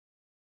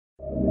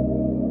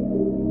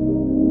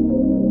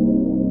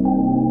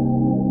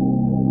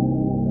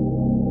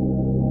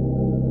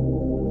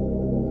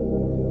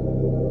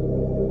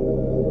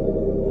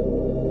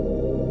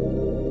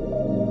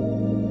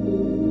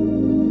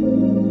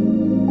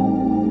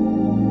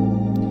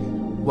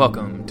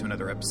Welcome to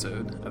another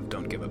episode of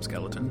Don't Give Up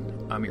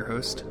Skeleton. I'm your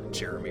host,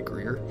 Jeremy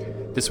Greer.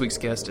 This week's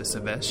guest is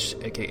Savesh,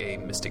 aka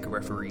Mystic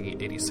Referee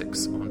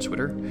 86 on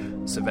Twitter.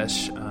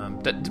 Savesh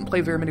didn't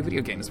play very many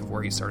video games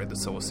before he started the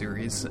Soul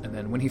series, and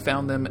then when he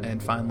found them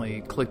and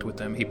finally clicked with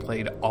them, he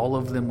played all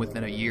of them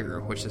within a year,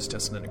 which is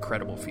just an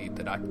incredible feat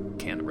that I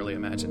can't really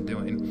imagine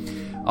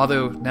doing.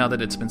 Although, now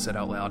that it's been said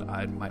out loud,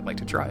 I might like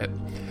to try it.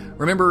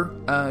 Remember,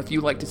 if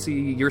you'd like to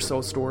see your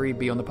Soul story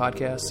be on the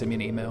podcast, send me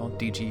an email,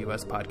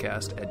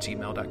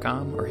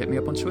 dguspodcast@gmail.com, or hit me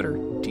up on Twitter,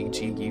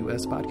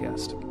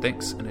 dguspodcast.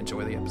 Thanks, and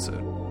enjoy the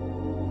episode.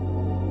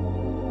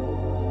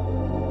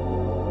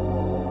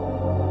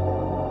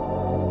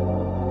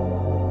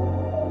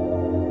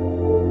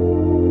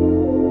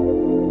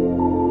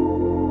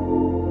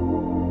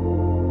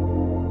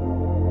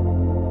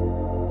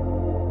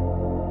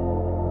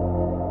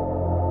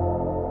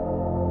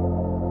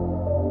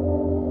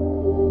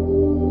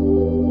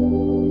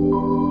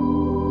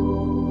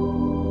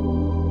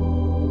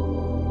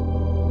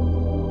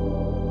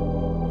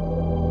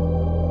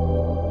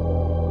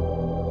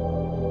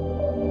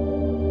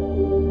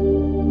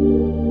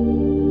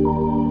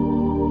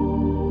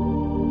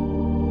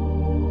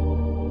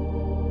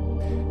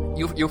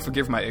 You'll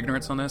forgive my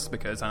ignorance on this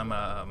because I'm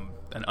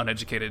an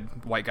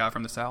uneducated white guy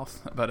from the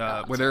South.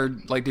 But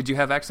did you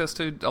have access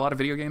to a lot of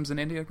video games in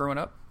India growing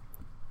up?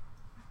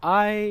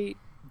 I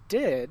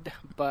did,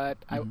 but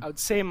I would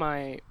say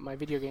my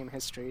video game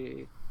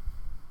history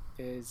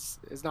is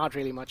not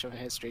really much of a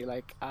history.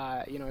 Like,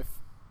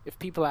 if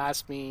people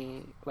ask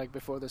me, like,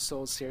 before the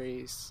Soul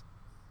series,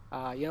 what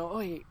are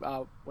your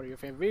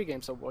favorite video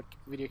games, or what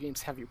video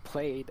games have you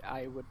played,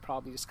 I would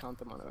probably just count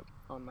them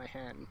on my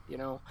hand.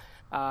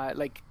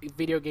 Like,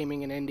 video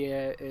gaming in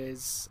India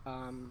is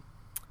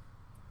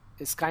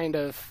kind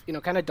of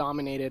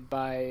dominated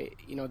by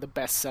the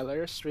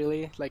bestsellers,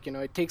 really. Like,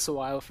 it takes a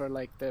while for,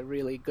 like, the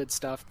really good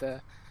stuff,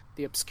 the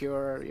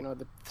obscure,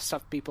 the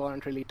stuff people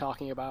aren't really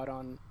talking about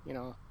on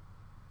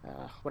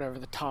whatever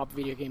the top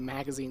video game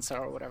magazines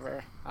are or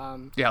whatever.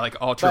 Like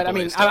all AAA But I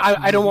mean, stuff.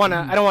 I don't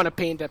want to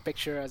paint a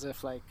picture as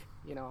if, like,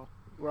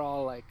 we're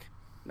all, like,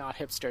 not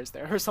hipsters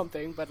there or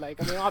something. But,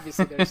 like, I mean,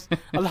 obviously there's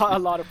a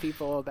lot of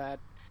people that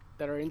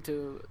were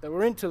into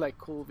like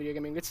cool video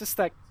gaming. It's just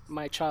like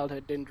my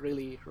childhood didn't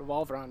really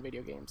revolve around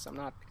video games. I'm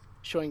not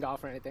showing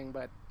off or anything,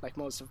 but, like,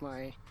 most of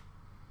my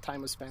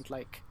time was spent,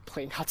 like,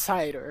 playing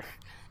outside or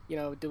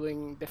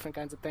doing different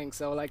kinds of things.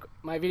 So, like,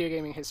 my video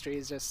gaming history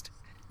is just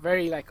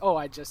very, like,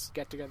 I just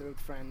get together with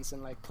friends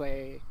and, like,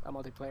 play a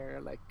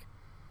multiplayer, like,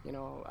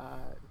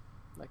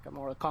 like a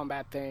Mortal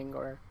Kombat thing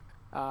or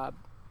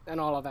and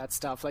all of that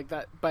stuff like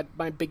that. But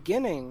my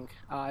beginning,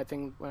 I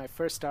think when I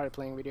first started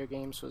playing video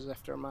games was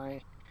after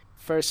my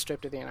first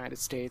trip to the United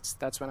States.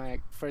 That's when I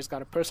first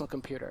got a personal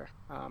computer.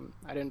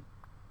 I didn't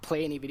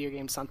play any video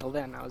games until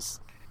then. I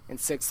was in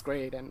 6th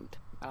grade, and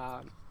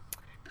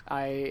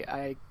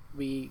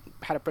we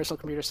had a personal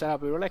computer set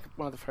up. We were, like,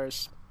 one of the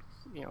first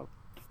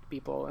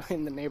people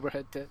in the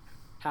neighborhood to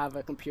have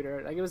a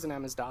computer. Like, it was an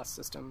MS-DOS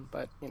system,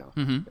 but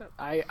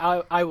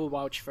I will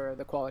vouch for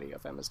the quality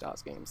of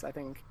MS-DOS games. I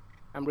think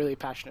I'm really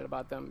passionate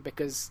about them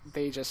because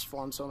they just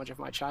formed so much of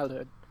my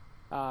childhood.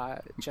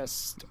 My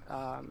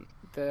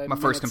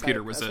first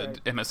computer was a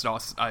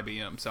MS-DOS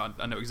IBM, so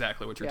I know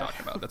exactly what you're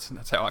talking about.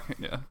 That's how I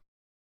can.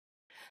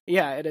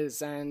 Yeah, it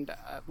is. And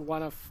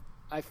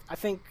I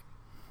think,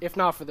 if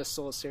not for the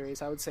Soul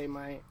series, I would say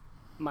my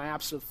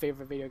absolute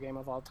favorite video game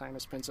of all time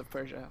is Prince of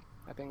Persia.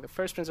 I think the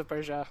first Prince of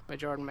Persia by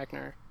Jordan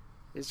Mechner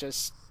is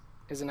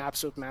an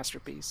absolute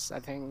masterpiece. I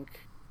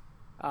think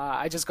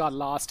I just got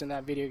lost in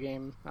that video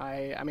game.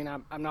 I mean,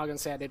 I'm not gonna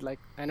say I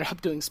ended up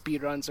doing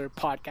speedruns or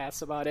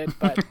podcasts about it,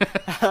 but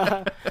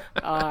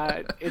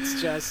it's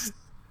just,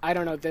 I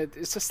don't know,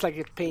 it's just like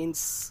it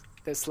paints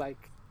this,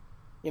 like,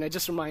 it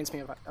just reminds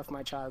me of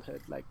my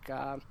childhood. Like,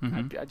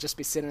 I'd just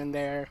be sitting in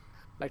there,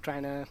 like,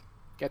 trying to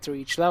get through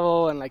each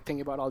level and, like,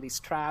 thinking about all these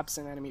traps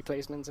and enemy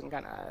placements and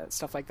kind of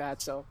stuff like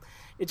that. So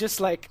it just,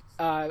 like,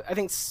 I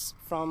think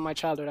from my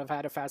childhood I've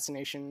had a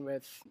fascination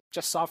with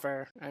just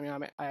software. I mean,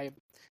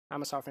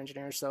 I'm a software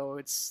engineer, so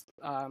it's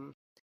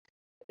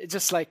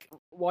just like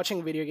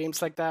watching video games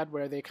like that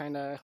where they kind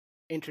of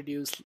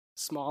introduce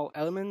small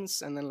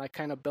elements and then, like,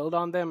 kind of build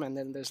on them, and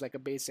then there's, like, a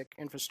basic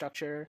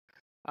infrastructure.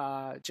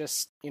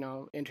 Just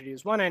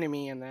introduce one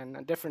enemy and then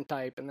a different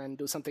type and then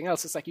do something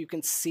else. It's like you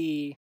can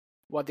see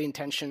what the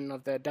intention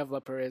of the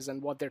developer is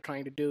and what they're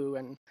trying to do,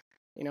 and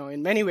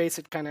in many ways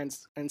it kind of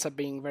ends up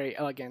being very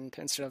elegant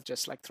instead of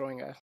just, like,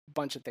 throwing a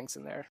bunch of things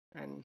in there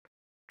and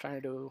trying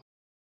to do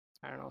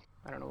I don't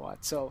know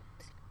what. So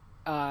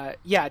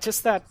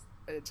just the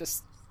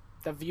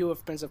view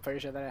of Prince of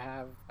Persia that I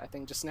have, I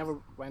think, just never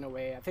went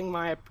away. I think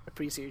my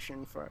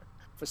appreciation for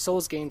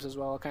Souls games as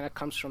well kind of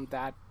comes from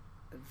that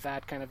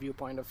kind of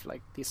viewpoint of,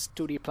 like, this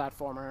 2D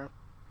platformer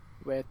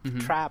with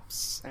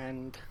traps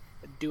and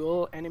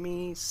dual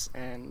enemies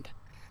and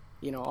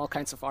all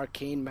kinds of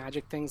arcane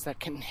magic things that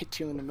can hit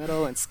you in the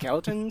middle, and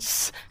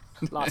skeletons.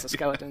 Lots of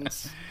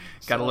skeletons.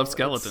 Gotta love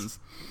skeletons.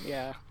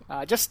 Yeah.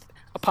 Just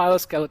a pile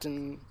of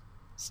skeletons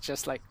It's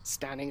just like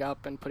standing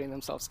up and putting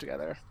themselves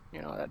together.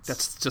 You know,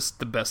 That's just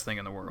the best thing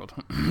in the world.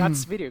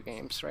 that's video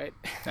games, right?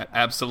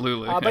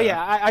 Absolutely. But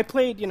yeah, I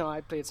played, you know,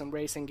 I played some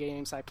racing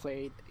games. I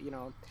played, you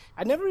know,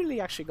 I never really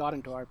actually got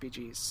into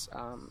RPGs.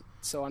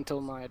 So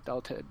until my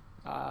adulthood,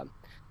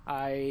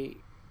 I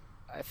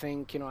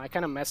think, you know, I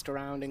kind of messed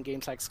around in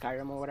games like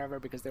Skyrim or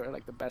whatever because they were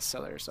like the best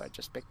sellers, so I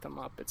just picked them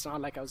up. It's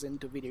not like I was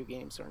into video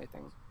games or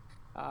anything.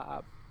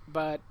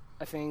 But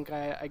I think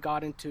I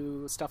got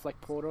into stuff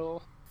like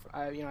Portal.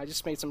 You know, I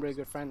just made some really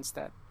good friends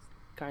that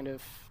kind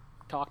of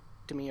talked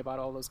to me about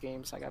all those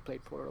games. Like I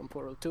played Portal and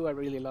Portal 2. I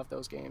really love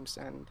those games.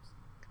 And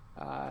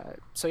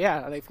so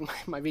yeah, I think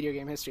my video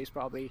game history is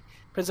probably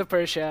Prince of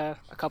Persia,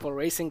 a couple of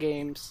racing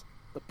games,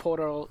 the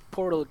Portal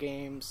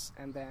games,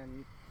 and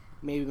then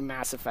maybe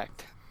Mass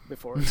Effect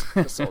before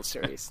the Soul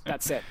series.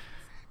 That's it.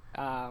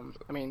 I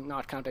mean,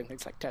 not counting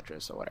things like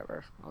Tetris or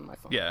whatever on my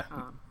phone. Yeah.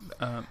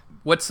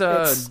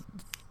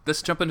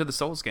 Let's jump into the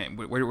Souls game.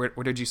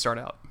 Where did you start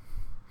out?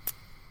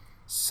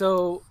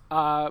 So,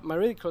 my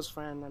really close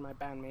friend and my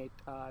bandmate,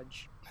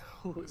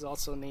 who is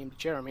also named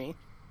Jeremy.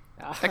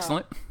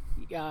 Excellent.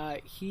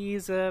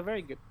 He's a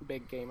very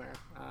big gamer.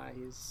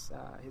 He's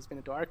been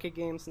into arcade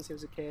games since he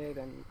was a kid,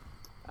 and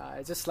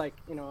it's just like,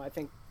 you know, I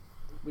think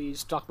we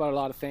used to talk about a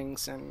lot of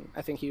things, and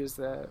I think he was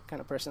the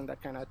kind of person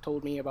that kind of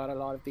told me about a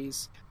lot of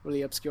these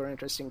really obscure,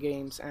 interesting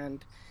games.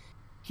 And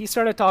he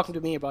started talking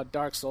to me about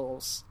Dark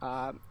Souls,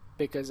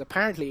 because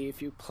apparently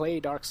if you play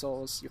Dark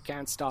Souls, you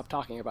can't stop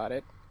talking about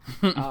it.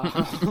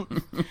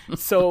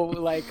 So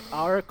like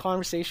our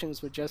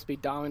conversations would just be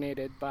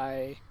dominated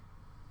by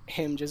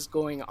him just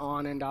going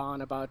on and on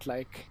about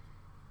like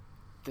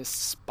this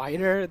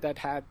spider that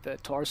had the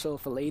torso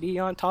of a lady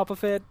on top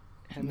of it,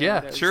 and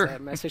yeah, sure, a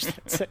message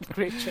that said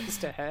 "great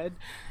just ahead,"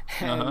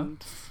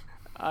 and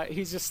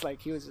he's just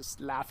like, he was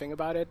just laughing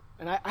about it,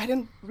 and I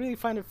didn't really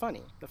find it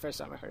funny the first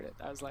time I heard it.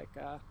 I was like,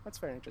 that's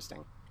very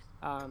interesting.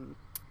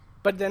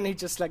 But then he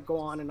just like go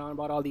on and on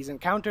about all these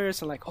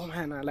encounters and like, oh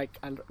man, I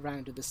ran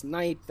into this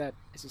knight that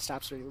is just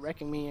absolutely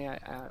wrecking me,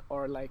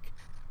 or like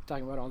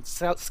talking about all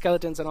the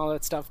skeletons and all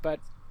that stuff. But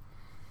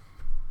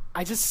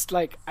I just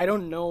like, I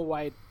don't know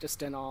why it just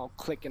didn't all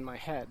click in my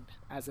head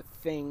as a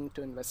thing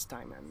to invest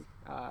time in.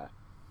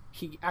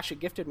 He actually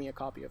gifted me a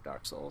copy of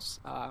Dark Souls,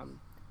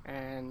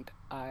 and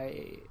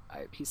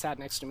he sat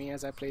next to me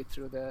as I played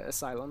through the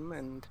Asylum,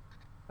 and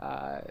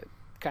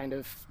kind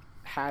of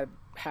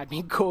had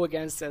me go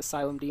against the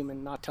Asylum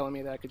demon, not telling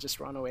me that I could just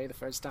run away the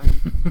first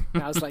time.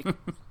 And I was like,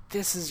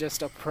 this is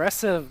just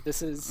oppressive.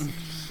 This is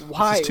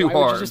why. This is too why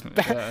hard. Would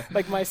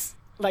you just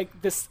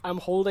like this, I'm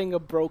holding a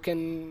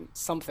broken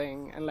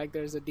something, and like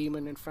there's a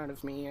demon in front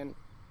of me, and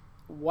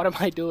what am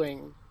I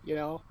doing? You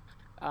know?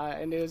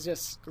 And it was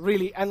just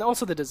really, and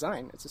also the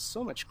design. It's just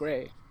so much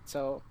gray.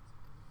 So,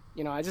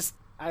 you know,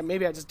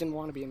 maybe I just didn't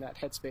want to be in that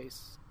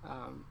headspace.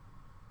 And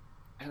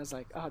I was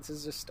like, oh, this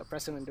is just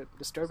oppressive and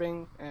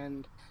disturbing.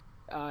 And,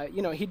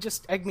 you know, he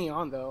just egged me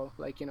on, though,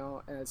 like, you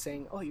know,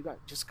 saying, oh, you got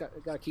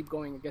to keep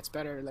going. It gets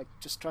better. Like,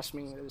 just trust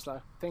me. There's a lot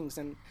of things.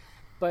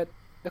 But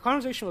the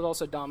conversation was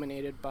also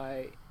dominated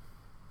by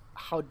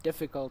how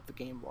difficult the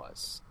game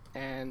was.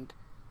 And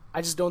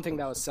I just don't think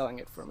that was selling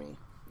it for me.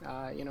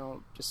 You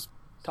know, just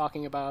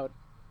talking about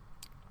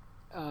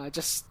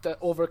just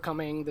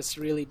overcoming this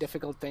really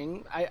difficult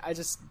thing. I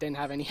just didn't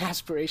have any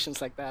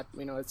aspirations like that,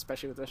 you know,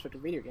 especially with respect to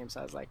video games.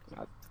 I was like,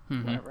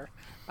 whatever.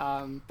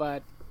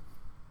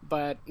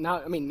 But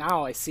now, I mean,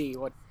 now I see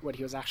what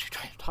he was actually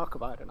trying to talk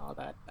about and all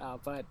that.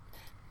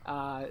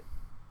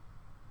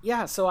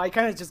 Yeah, so I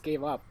kind of just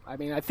gave up. I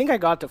mean, I think I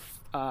got to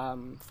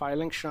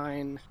Firelink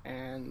Shrine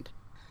and,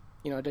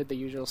 you know, did the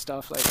usual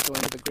stuff like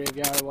going to the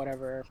graveyard or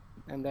whatever.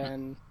 And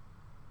then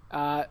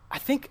I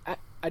think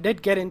I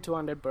did get into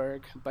Undead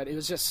Burg, but it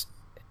just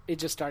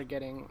started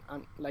getting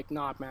like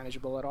not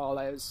manageable at all.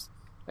 I was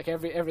like,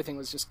 everything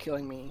was just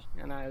killing me,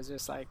 and I was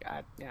just like,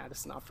 this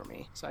is not for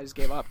me. So I just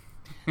gave up.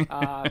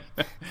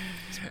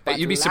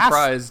 You'd be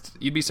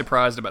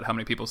surprised about how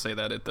many people say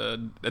that at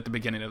the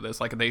beginning of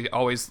this. Like, they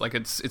always, like,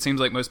 it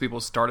seems like most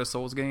people start a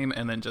Souls game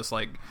and then just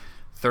like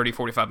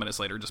 30-45 minutes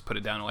later just put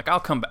it down and like, I'll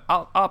come back,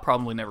 I'll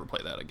probably never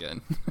play that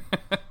again.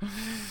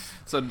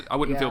 So I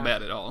wouldn't feel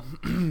bad at all.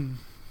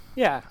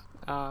 Yeah.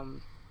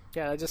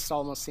 It just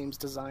almost seems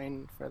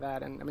designed for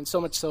that. And I mean,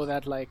 so much so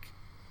that, like,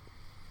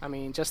 I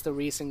mean, just the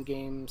recent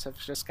games have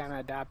just kind of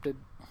adapted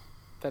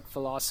that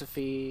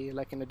philosophy,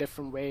 like, in a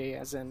different way,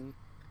 as in,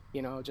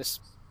 you know,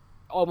 just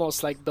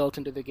almost like built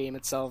into the game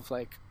itself,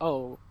 like,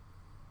 oh,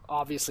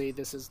 obviously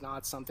this is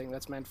not something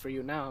that's meant for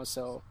you now,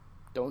 so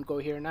don't go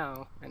here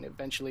now, and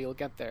eventually you'll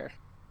get there.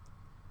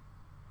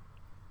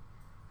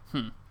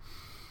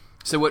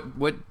 So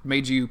what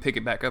made you pick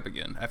it back up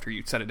again after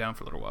you set it down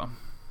for a little while?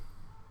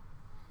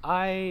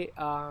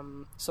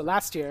 So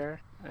last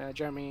year,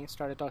 Jeremy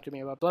started talking to me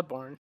about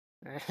Bloodborne,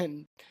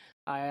 and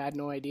I had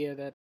no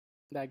idea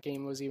that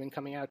game was even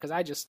coming out, because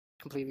I just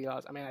completely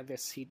lost. I mean, I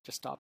guess he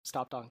just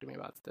stopped talking to me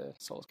about the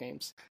Souls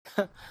games.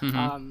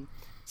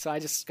 So I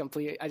just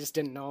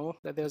didn't know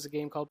that there was a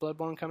game called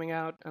Bloodborne coming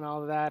out and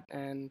all of that,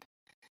 and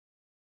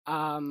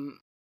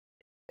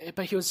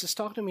but he was just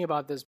talking to me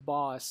about this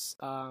boss.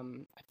 I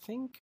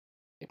think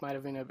it might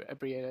have been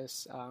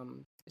Ebrietas.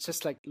 It's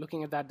just like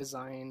looking at that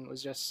design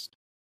was just,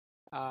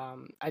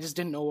 I just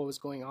didn't know what was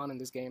going on in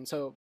this game.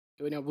 So,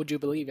 would you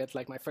believe it?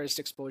 Like my first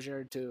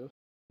exposure to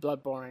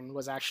Bloodborne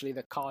was actually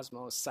the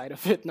Cosmos side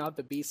of it, not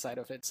the Beast side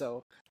of it.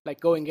 So, like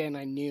going in,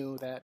 I knew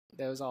that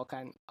there was all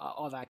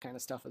that kind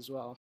of stuff as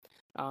well.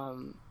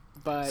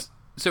 But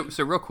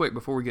so real quick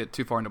before we get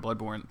too far into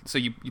Bloodborne, so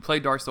you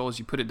played Dark Souls,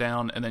 you put it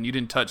down, and then you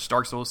didn't touch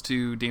Dark Souls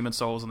 2, Demon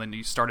Souls, and then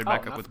you started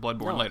back up with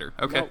Bloodborne later.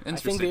 Okay, no.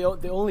 interesting. I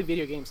think the only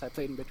video games I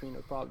played in between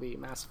would probably be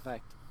Mass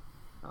Effect.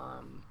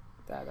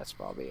 That's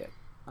probably it.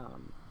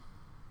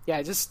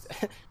 Yeah, just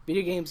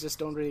video games just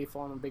don't really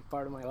form a big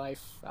part of my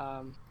life.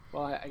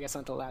 Well, I guess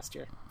until last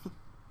year.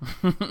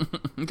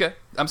 Okay,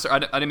 I'm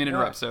sorry, I didn't mean to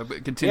interrupt. So,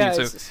 but continue.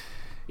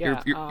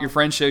 Your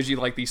friend shows you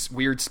like these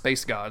weird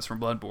space gods from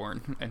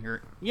Bloodborne, and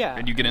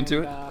you get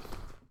into it.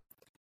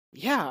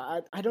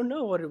 I don't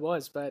know what it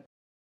was, but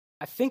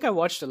I think I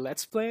watched a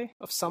Let's Play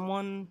of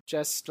someone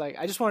just like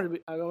I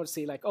wanted to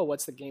see like, oh,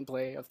 what's the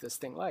gameplay of this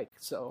thing like?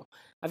 So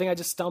I think I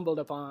just stumbled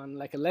upon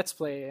like a Let's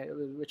Play,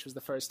 which was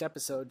the first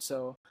episode.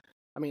 So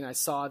I mean, I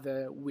saw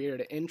the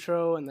weird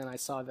intro, and then I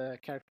saw the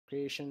character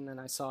creation, and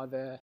I saw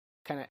the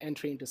kind of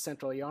entry into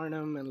Central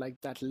Yharnam and like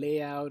that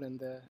layout and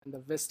the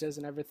vistas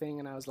and everything,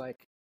 and I was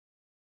like,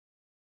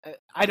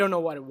 I don't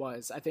know what it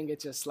was. I think it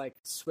just like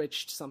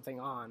switched something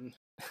on,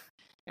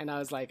 and I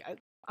was like,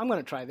 I'm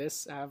gonna try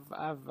this. I have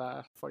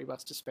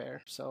 $40 to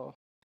spare, so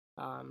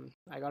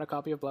I got a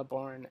copy of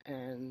Bloodborne,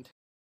 and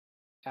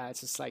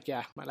it's just like,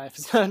 yeah, my life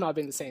has not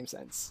been the same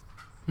since.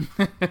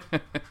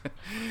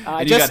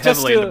 And you got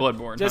heavily into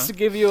Bloodborne. Just to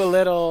give you a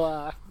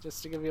little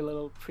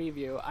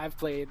preview, I've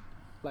played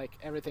like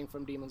everything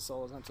from Demon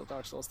Souls until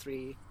Dark Souls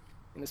 3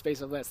 in the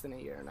space of less than a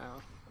year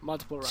now.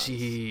 Multiple runs.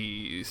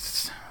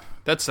 Jeez,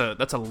 that's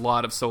a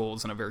lot of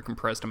Souls in a very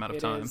compressed amount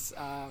of time. It is.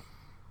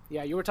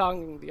 Yeah, you were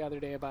talking the other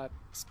day about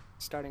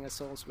starting a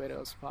Souls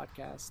Widows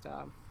podcast.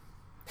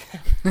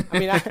 I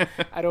mean,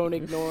 I don't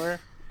ignore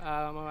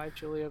my wife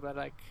Julia, but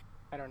like,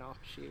 I don't know,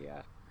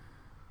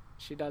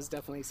 she does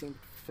definitely seem to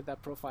fit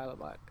that profile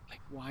about like,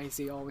 why is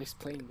he always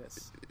playing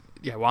this?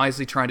 Yeah, why is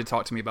he trying to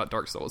talk to me about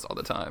Dark Souls all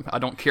the time? I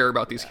don't care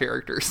about these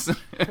characters.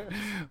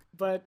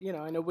 But,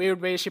 in a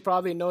weird way, she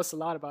probably knows a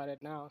lot about it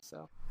now,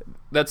 so.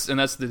 That's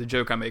the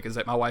joke I make, is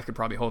that my wife could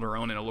probably hold her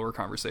own in a lore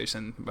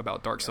conversation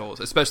about Dark Souls,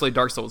 especially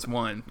Dark Souls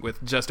 1,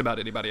 with just about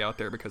anybody out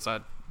there, because I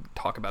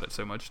talk about it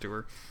so much to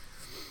her.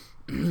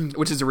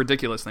 Which is a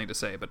ridiculous thing to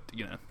say, but,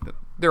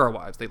 they're our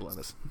wives. They love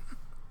us.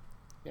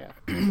 Yeah.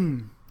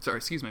 Sorry,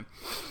 excuse me.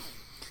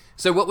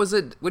 So what was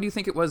it? What do you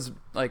think it was,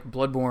 like,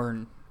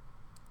 Bloodborne,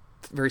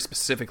 very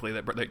specifically,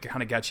 that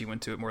kind of got you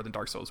into it more than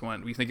Dark Souls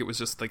 1? Do you think it was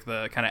just, like,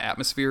 the kind of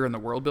atmosphere and the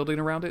world building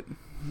around it?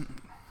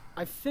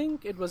 I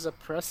think it was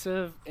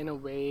oppressive in a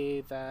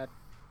way that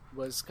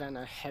was kind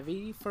of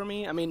heavy for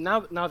me. I mean, now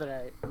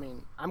that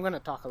I'm going to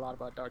talk a lot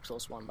about Dark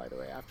Souls 1, by the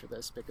way, after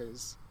this,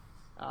 because,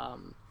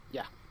 I'm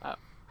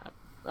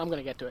going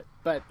to get to it.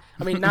 But,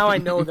 I mean, now I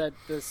know that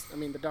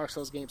the Dark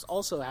Souls games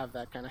also have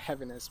that kind of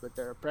heaviness with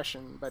their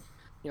oppression, but,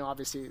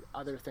 obviously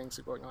other things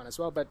are going on as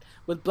well. But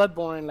with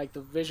Bloodborne, like, the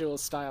visual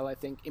style, I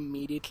think,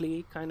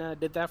 immediately kind of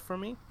did that for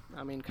me.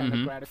 I mean, kind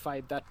of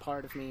gratified that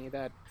part of me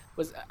that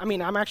was,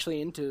 I'm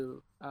actually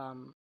into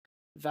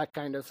that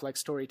kind of, like,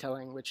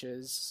 storytelling, which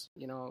is,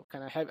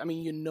 kind of heavy. I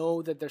mean,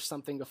 that there's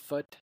something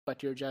afoot,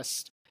 but you're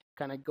just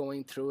kind of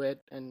going through it,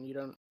 and you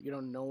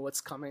don't know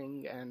what's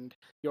coming, and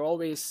you're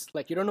always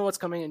like, you don't know what's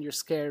coming and you're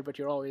scared, but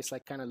you're always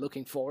like kind of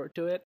looking forward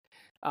to it.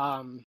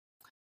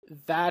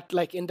 That,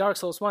 like, in Dark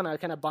Souls 1, I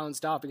kind of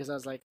bounced off because I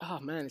was like, oh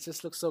man, it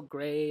just looks so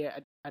gray.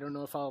 I don't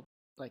know if I'll,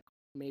 like,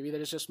 maybe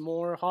there's just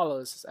more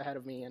hollows ahead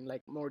of me and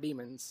like more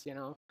demons,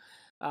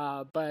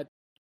 but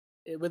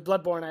with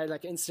Bloodborne, I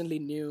like instantly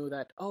knew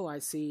that, oh, I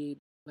see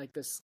like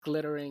this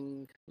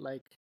glittering,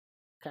 like,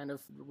 kind of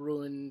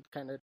ruined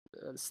kind of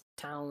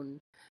town,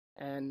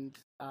 and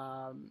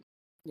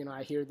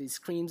I hear these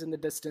screams in the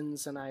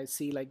distance, and I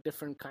see like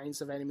different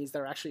kinds of enemies that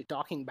are actually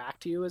talking back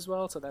to you as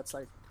well. So that's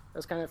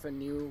kind of a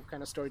new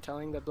kind of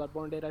storytelling that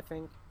Bloodborne did, I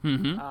think.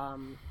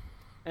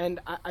 And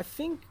I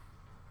think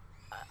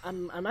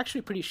I'm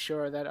actually pretty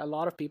sure that a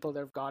lot of people that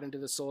have got into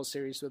the Souls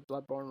series with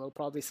Bloodborne will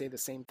probably say the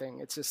same thing.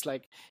 It's just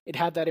like it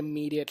had that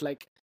immediate,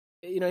 like,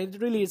 it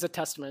really is a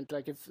testament.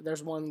 Like, if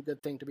there's one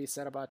good thing to be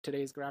said about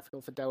today's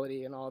graphical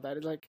fidelity and all that,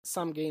 it's like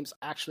some games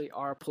actually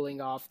are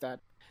pulling off that,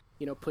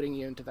 putting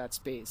you into that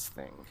space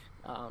thing.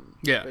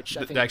 Which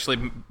I think,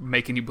 actually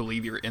making you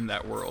believe you're in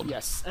that world.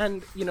 Yes,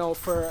 and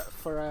for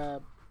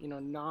a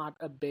not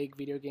a big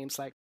video games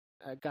like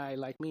a guy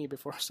like me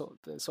before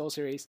the Soul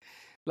series,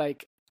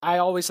 like, I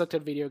always looked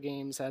at video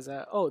games as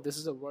this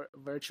is a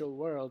virtual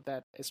world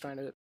that is trying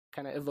to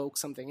kind of evoke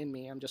something in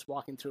me. I'm just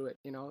walking through it,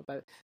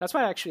 But that's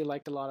why I actually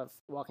liked a lot of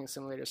walking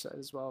simulators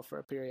as well for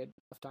a period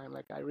of time.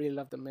 Like, I really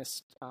love the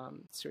Myst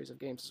series of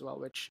games as well,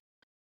 which,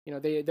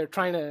 they're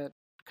trying to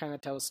kind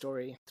of tell a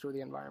story through the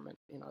environment,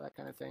 that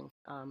kind of thing.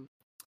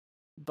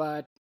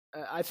 But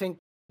I think,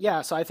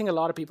 yeah, so I think a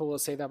lot of people will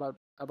say that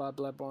about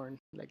Bloodborne,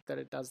 like that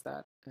it does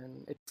that,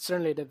 and it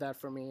certainly did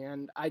that for me.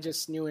 And I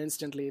just knew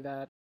instantly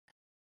that,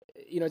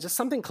 just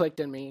something clicked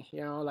in me.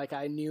 Like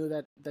I knew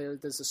that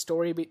there's a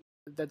story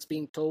that's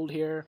being told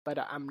here, but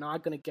I'm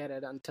not gonna get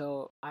it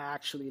until I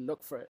actually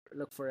look for it,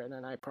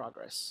 and I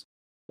progress.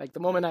 Like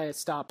the moment I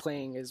stop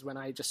playing is when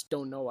I just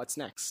don't know what's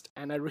next,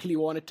 and I really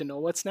wanted to know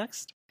what's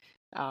next.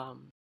 I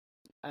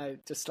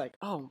just like,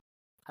 oh,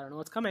 I don't know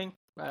what's coming,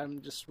 but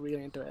I'm just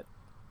really into it.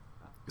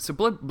 So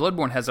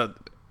Bloodborne has a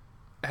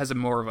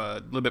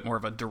little bit more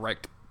of a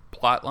direct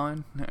plot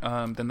line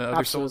than the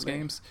other Souls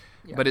games,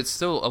 but it's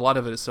still, a lot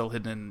of it is still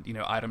hidden in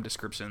item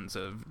descriptions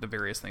of the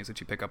various things that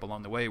you pick up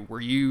along the way.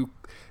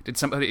 Had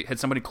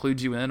somebody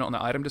clued you in on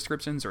the item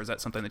descriptions, or is that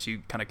something that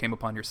you kind of came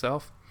upon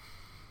yourself?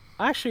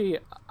 Actually,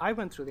 I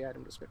went through the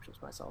item descriptions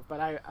myself,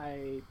 but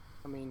I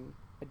mean,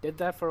 I did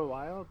that for a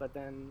while, but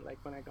then like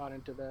when I got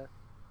into the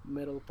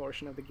middle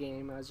portion of the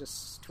game, I was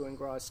just too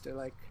engrossed to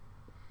like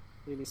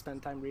really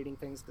spend time reading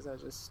things, because I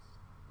was just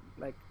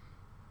like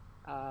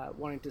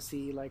wanting to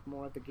see like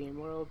more of the game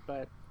world.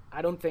 But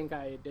I don't think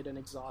I did an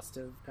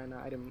exhaustive kind of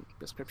item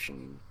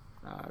description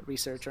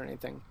research or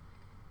anything.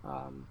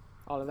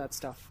 All of that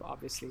stuff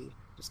obviously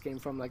just came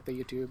from like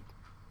the YouTube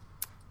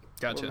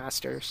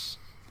masters.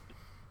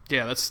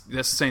 Yeah, that's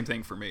the same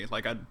thing for me.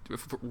 Like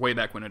way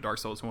back when in Dark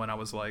Souls 1,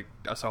 I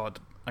saw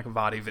like a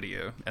VOD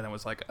video, and then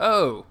was like,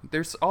 oh,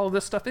 there's all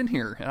this stuff in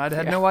here, and I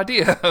had no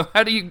idea.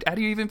 How do you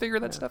even figure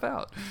that stuff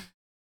out?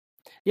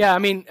 Yeah, I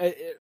mean,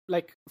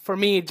 like for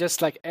me,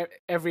 just like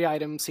every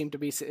item seemed to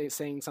be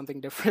saying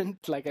something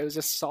different. Like it was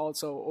just all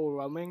so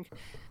overwhelming.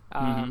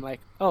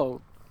 Like,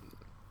 oh,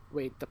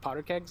 wait, the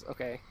powder kegs?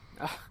 Okay.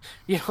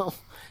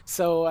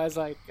 So I was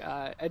like,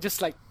 I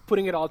just like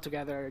putting it all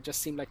together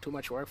just seemed like too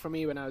much work for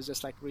me when I was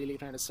just like really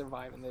trying to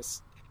survive in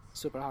this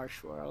super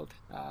harsh world.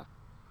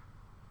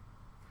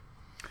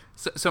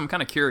 So I'm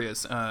kind of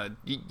curious.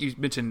 You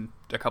mentioned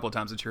a couple of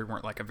times that you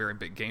weren't like a very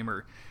big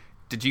gamer.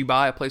 Did you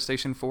buy a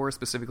PlayStation 4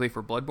 specifically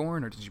for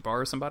Bloodborne, or did you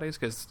borrow somebody's?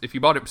 Because if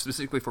you bought it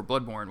specifically for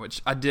Bloodborne,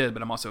 which I did,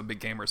 but I'm also a big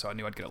gamer, so I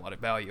knew I'd get a lot of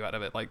value out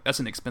of it. Like, that's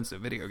an expensive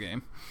video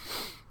game.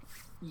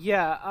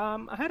 Yeah,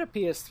 I had a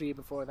PS3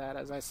 before that.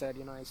 As I said,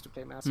 I used to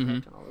play Mass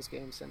Effect and all those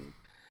games, and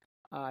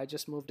I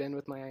just moved in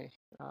with my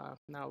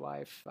now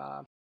wife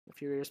a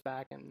few years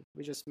back, and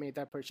we just made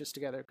that purchase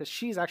together, because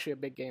she's actually a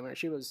big gamer.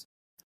 She was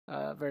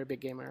a very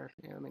big gamer,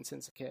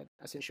 since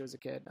she was a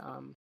kid.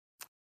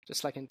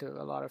 Just like into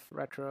a lot of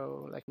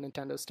retro, like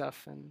Nintendo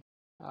stuff and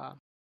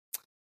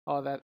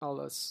all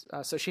those.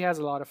 So she has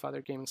a lot of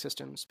other gaming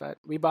systems, but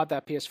we bought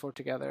that PS4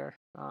 together.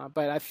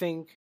 But I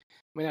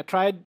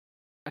tried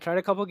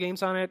a couple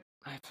games on it.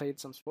 I played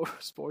some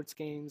sports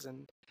games,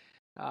 and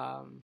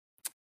but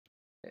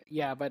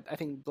I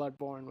think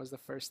Bloodborne was the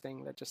first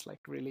thing that just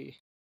like really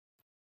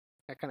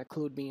kind of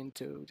clued me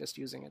into just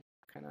using it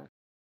kind of.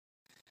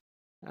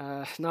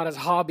 Not as a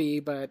hobby,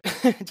 but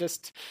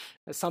just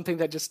as something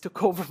that just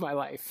took over my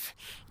life.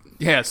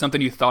 Yeah, something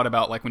you thought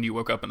about like when you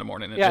woke up in the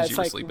morning as you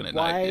were sleeping at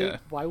night. Yeah.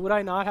 Why would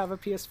I not have a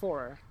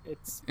PS4? I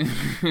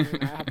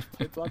have to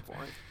play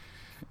Bloodborne.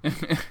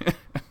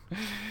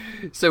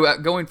 So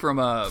going from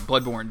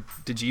Bloodborne,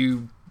 did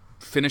you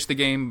finish the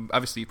game?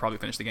 Obviously, you probably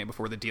finished the game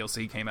before the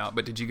DLC came out,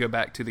 but did you go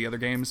back to the other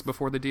games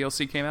before the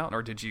DLC came out,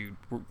 or did you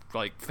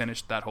like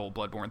finish that whole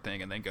Bloodborne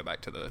thing and then go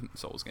back to the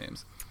Souls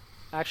games?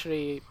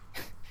 Actually,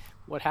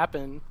 what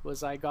happened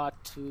was I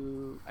got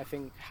to, I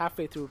think,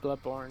 halfway through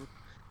Bloodborne,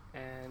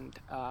 and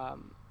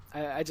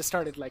I just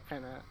started like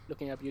kind of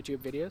looking up YouTube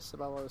videos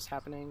about what was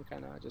happening,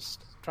 kind of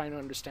just trying to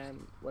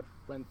understand what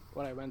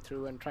I went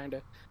through, and trying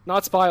to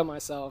not spoil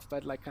myself,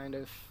 but like kind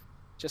of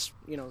just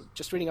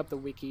reading up the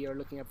wiki or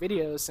looking up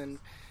videos. And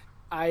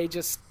I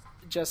just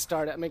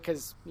started,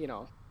 because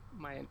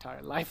my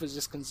entire life was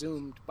just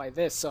consumed by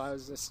this, so I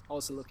was just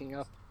also looking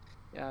up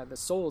the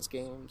Souls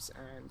games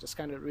and just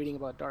kind of reading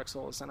about Dark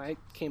Souls, and I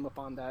came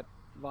upon that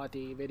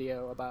Vati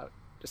video about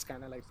just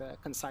kind of like the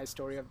concise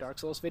story of Dark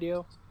Souls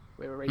video,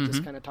 where Ray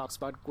just kind of talks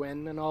about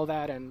Gwyn and all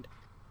that, and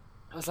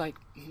I was like,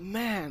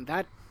 man,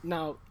 that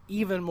now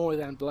even more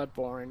than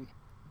Bloodborne,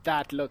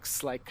 that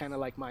looks like kind of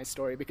like my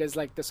story, because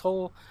like this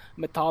whole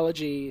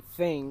mythology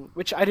thing,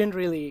 which I didn't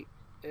really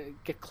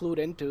get clued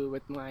into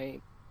with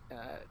my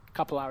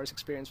couple hours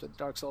experience with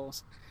Dark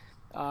Souls.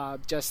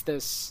 Just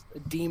this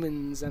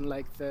demons and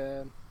like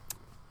the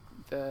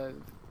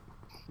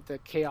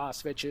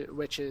chaos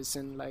witches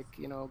and like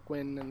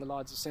Gwyn and the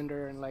Lords of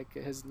Cinder and like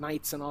his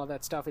knights and all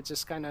that stuff. It's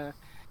just kind of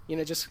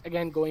just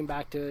again going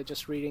back to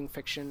just reading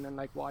fiction and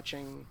like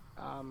watching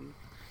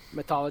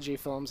mythology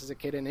films as a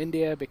kid in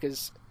India,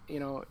 because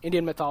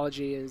Indian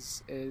mythology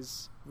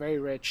is very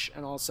rich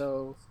and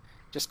also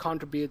just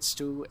contributes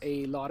to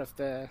a lot of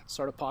the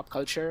sort of pop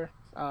culture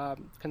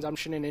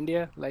consumption in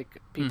India.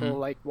 Like people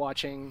like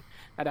watching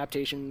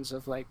adaptations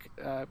of like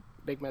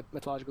big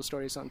mythological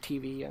stories on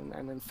TV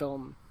and in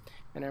film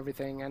and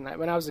everything. And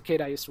when I was a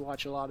kid, I used to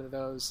watch a lot of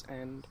those,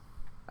 and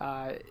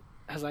I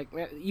was like,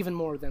 man, even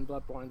more than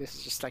Bloodborne, this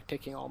is just like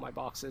ticking all my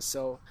boxes.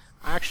 So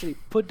I actually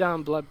put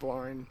down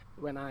Bloodborne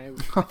when I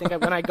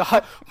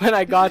got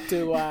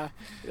to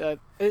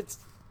it's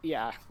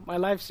my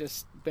life's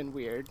just been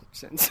weird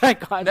since I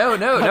got no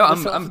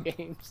I'm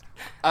games.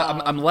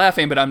 I'm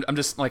laughing, but I'm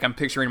just like I'm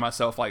picturing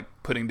myself like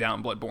putting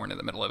down Bloodborne in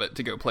the middle of it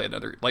to go play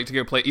another, like to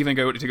go play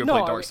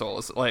Dark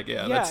Souls. Like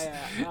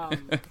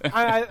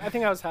I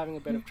think I was having a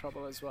bit of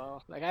trouble as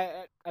well. Like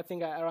I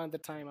think around the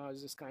time I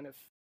was just kind of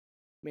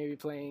maybe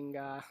playing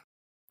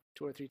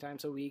 2 or 3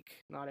 times a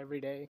week, not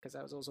every day, because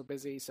I was also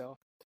busy, so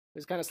it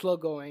was kind of slow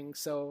going.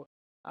 So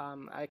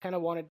I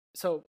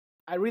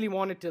really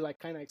wanted to like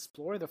kind of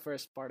explore the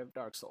first part of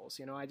Dark Souls.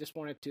 You know, I just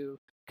wanted to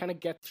kind of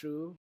get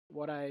through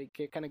what I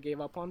kind of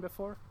gave up on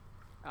before.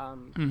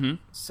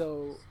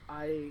 So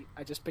I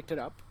just picked it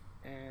up,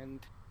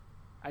 and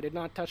I did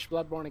not touch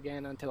Bloodborne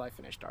again until I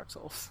finished Dark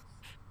Souls.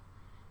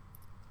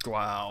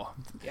 Wow.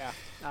 Yeah,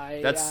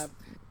 that's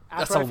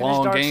a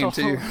long game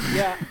too.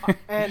 Yeah,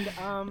 and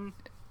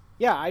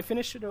I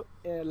finished it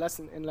in less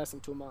than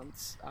 2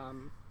 months.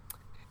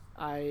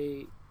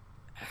 I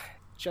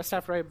just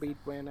after I beat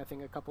Gwyn, I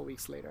think a couple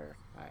weeks later,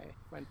 I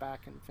went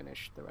back and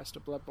finished the rest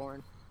of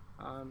Bloodborne,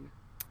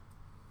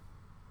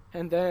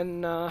 and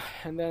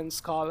then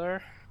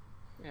Scholar,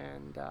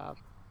 and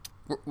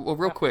well,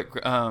 real quick,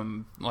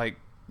 like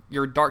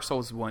your Dark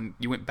Souls 1,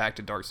 you went back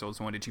to Dark Souls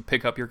 1. Did you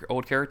pick up your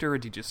old character, or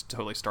did you just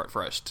totally start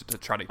fresh to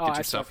try to get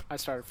yourself? I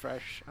started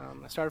fresh.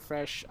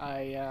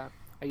 I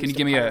can you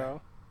give me I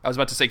was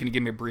about to say, can you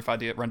give me a brief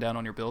rundown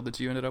on your build that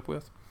you ended up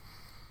with?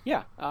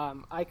 Yeah,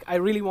 I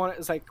really want.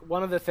 It's like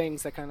one of the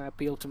things that kind of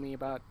appealed to me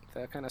about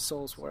the kind of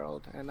Souls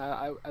world, and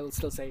I will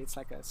still say it's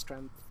like a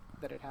strength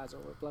that it has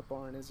over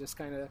Bloodborne is just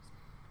kind of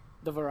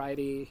the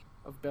variety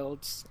of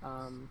builds.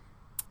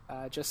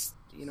 Just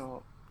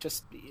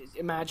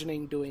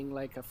imagining doing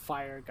like a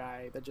fire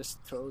guy that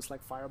just throws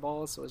like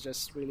fireballs was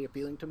just really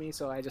appealing to me.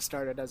 So I just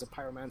started as a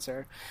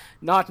pyromancer,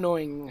 not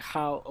knowing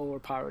how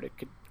overpowered it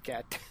could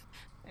get.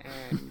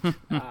 And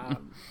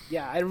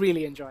I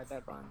really enjoyed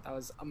that run. That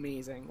was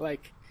amazing.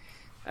 Like,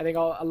 I think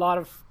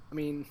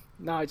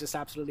now I just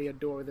absolutely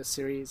adore this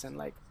series, and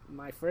like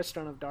my first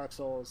run of Dark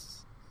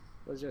Souls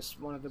was just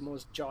one of the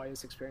most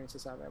joyous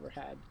experiences I've ever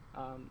had.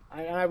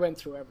 I went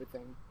through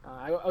everything.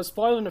 I was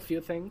spoiled in a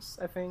few things,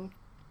 I think,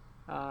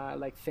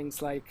 like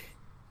things like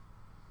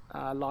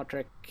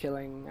Lothric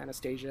killing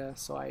Anastasia,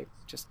 so I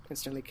just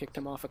instantly kicked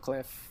him off a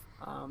cliff.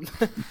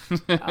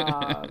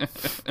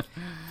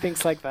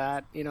 Things like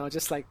that,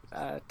 just like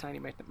tiny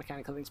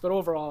mechanical things. But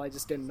overall, I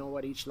just didn't know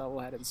what each level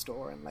had in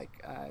store, and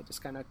like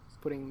just kind of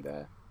putting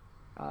the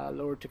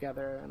lore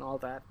together and all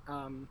that.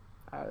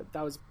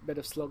 That was a bit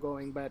of slow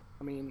going, but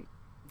I mean,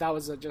 that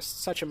was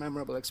just such a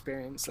memorable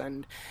experience.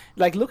 And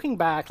like looking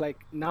back,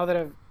 like now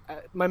that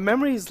my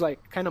memory is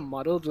like kind of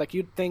muddled. Like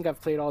you'd think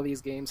I've played all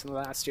these games in the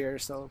last year,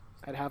 so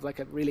I'd have like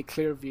a really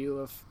clear view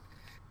of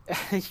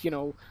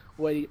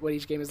what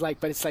each game is like,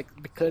 but it's like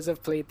because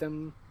I've played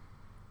them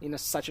in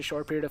such a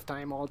short period of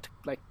time,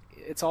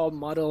 it's all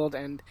muddled,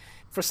 and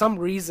for some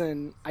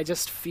reason I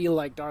just feel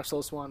like Dark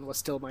Souls 1 was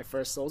still my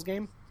first Souls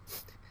game.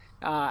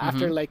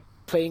 After like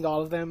playing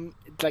all of them,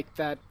 like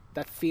that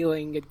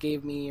feeling it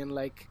gave me, and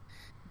like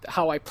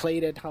how I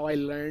played it, how I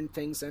learned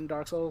things in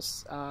Dark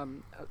Souls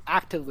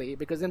actively,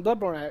 because in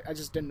Bloodborne I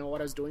just didn't know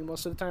what I was doing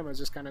most of the time. I was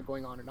just kind of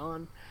going on and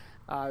on.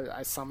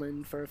 I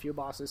summoned for a few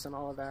bosses and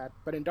all of that.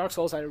 But in Dark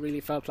Souls, I really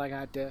felt like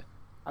I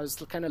was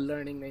kind of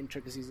learning the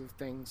intricacies of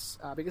things.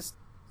 Because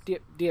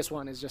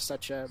DS1 is just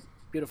such a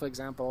beautiful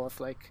example of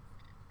like,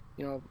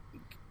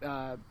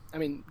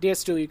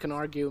 DS2 you can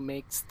argue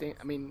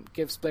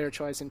gives player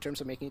choice in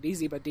terms of making it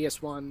easy, but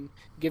DS1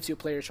 gives you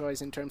player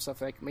choice in terms of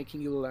like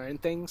making you learn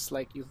things.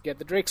 Like you get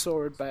the Drake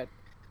Sword, but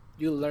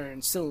you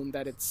learn soon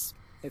that it's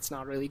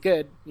not really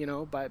good,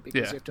 but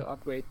because you have to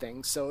upgrade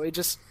things. So it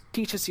just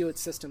teaches you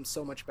its system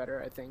so much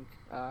better, I think,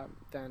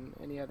 than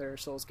any other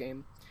Souls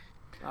game.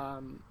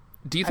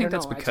 Do you think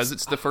that's because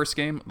it's the first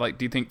game? Like,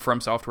 do you think From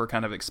Software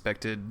kind of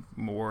expected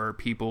more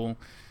people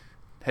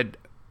had,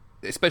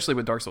 especially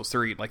with Dark Souls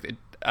 3? Like,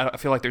 I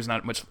feel like there's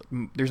not much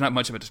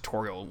of a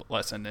tutorial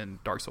lesson in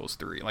Dark Souls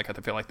 3. Like, I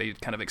feel like they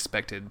kind of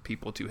expected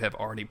people to have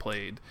already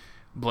played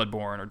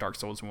Bloodborne or Dark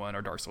Souls 1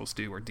 or Dark Souls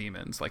 2 or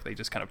Demons. Like, they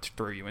just kind of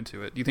throw you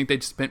into it. Do you think they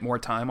spent more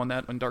time on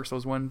that on Dark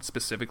Souls 1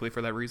 specifically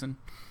for that reason?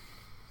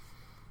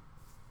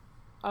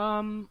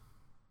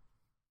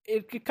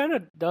 It kind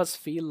of does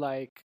feel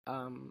like,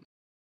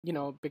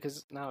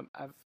 because now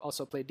I've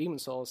also played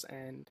Demon's Souls,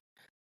 and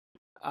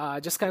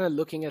just kind of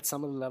looking at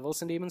some of the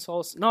levels in Demon's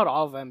Souls, not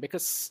all of them,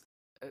 because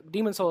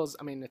Demon's Souls,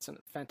 it's a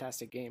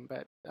fantastic game,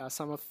 but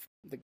some of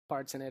the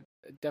parts in it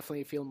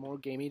definitely feel more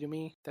gamey to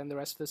me than the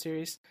rest of the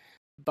series.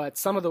 But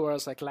some of the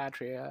worlds like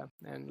Latria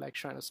and like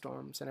Shrine of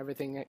Storms and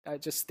everything,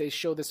 they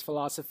show this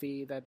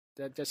philosophy that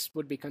just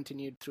would be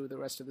continued through the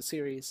rest of the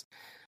series.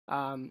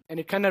 And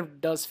it kind of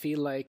does feel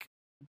like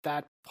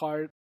that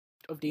part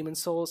of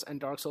Demon's Souls and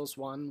Dark Souls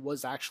 1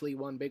 was actually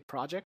one big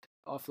project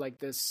of like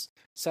this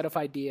set of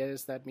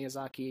ideas that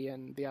Miyazaki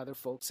and the other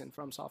folks in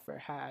From Software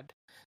had.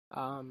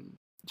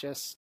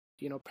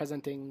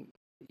 Presenting,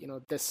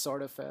 this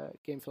sort of a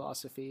game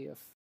philosophy of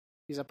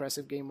these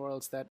oppressive game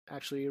worlds that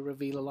actually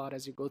reveal a lot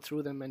as you go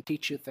through them and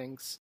teach you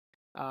things,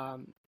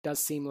 does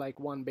seem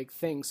like one big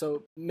thing.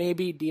 So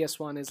maybe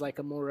DS1 is like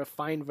a more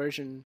refined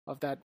version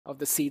of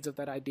the seeds of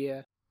that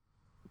idea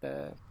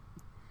that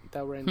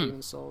were in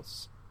Demon's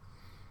Souls.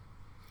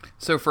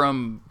 So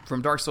from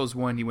Dark Souls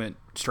 1, you went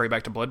straight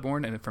back to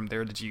Bloodborne, and from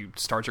there, did you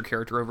start your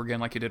character over again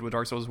like you did with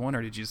Dark Souls 1,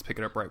 or did you just pick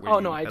it up right where you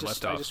had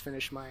left off? I just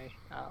finished my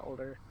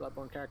older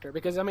Bloodborne character,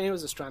 because, I mean, it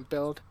was a strength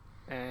build,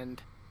 and,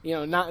 you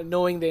know, not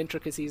knowing the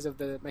intricacies of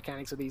the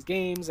mechanics of these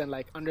games, and,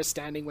 like,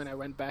 understanding when I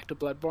went back to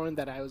Bloodborne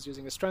that I was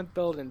using a strength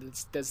build, and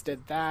this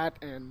did that,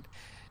 and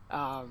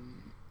I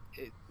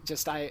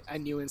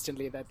knew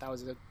instantly that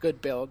was a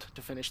good build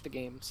to finish the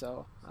game,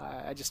 so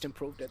I just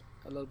improved it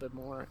a little bit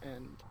more,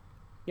 and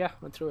yeah,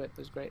 went through it. It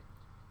was great.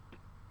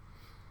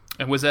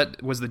 And was the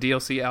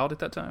DLC out at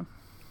that time?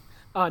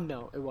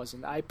 No, it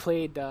wasn't. I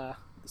played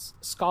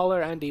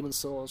Scholar and Demon's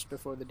Souls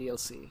before the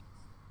DLC.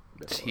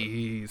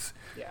 Jeez.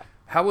 Yeah.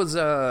 How was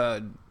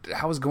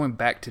going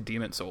back to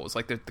Demon's Souls?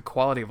 Like the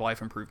quality of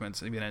life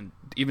improvements,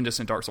 even just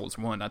in Dark Souls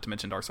 1, not to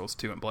mention Dark Souls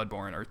 2 and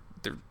Bloodborne,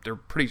 they're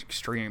pretty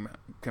extreme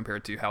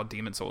compared to how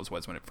Demon's Souls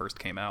was when it first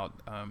came out.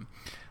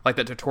 Like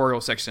that tutorial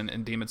section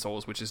in Demon's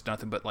Souls, which is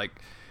nothing but like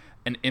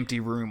an empty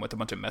room with a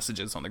bunch of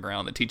messages on the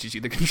ground that teaches you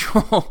the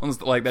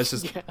controls. Like that's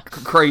just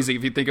crazy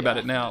if you think about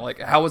it now. Like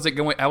how was it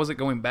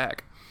going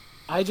back?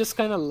 I just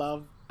kind of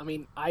love. I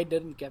mean, I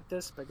didn't get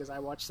this because I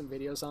watched some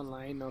videos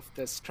online of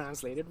this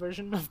translated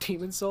version of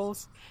Demon's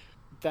Souls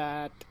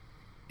that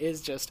is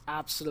just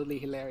absolutely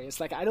hilarious.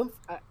 Like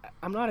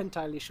I'm not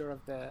entirely sure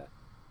of the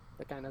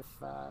kind of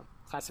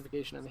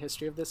classification and the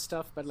history of this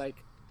stuff, but like,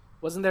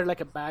 wasn't there like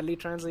a badly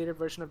translated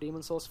version of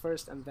Demon's Souls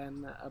first and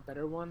then a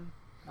better one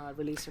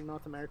released in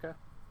North America?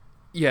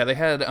 Yeah, they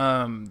had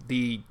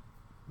the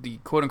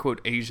quote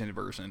unquote Asian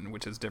version,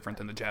 which is different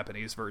than the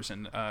Japanese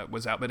version,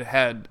 was out, but it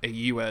had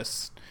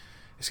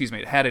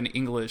it had an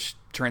English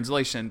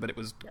translation, but it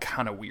was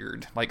kind of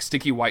weird. Like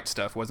sticky white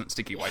stuff wasn't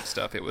sticky white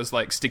stuff. It was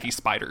like sticky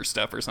spider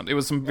stuff or something. It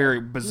was some very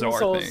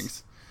bizarre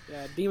things.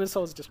 Yeah, Demon's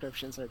Souls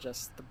descriptions are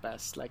just the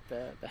best. Like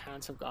the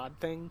Hands of God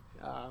thing.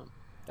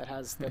 That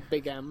has the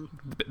big M,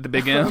 the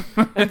big M,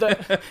 and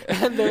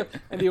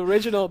the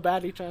original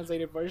badly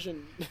translated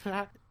version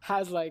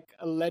has like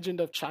a Legend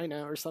of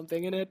China or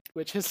something in it,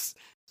 which is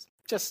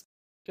just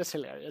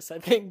hilarious, I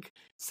think.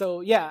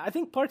 So yeah, I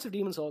think parts of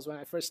Demon's Souls when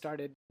I first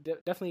started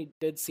definitely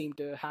did seem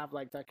to have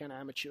like that kind of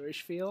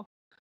amateurish feel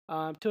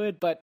to it,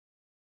 but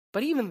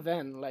even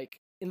then, like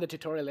in the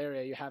tutorial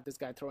area, you have this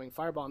guy throwing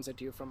firebombs at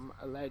you from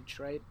a ledge,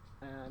 right,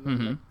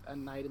 and like, a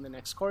knight in the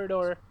next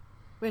corridor,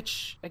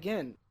 which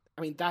again,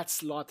 I mean,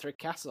 that's Lothric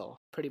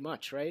Castle, pretty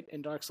much, right?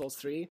 In Dark Souls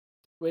 3,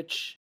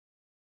 which,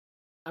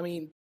 I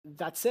mean,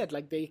 that's it.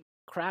 Like, they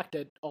cracked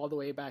it all the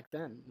way back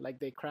then. Like,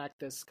 they cracked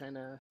this kind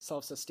of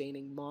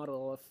self-sustaining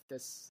model of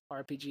this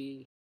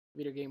RPG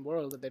video game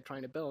world that they're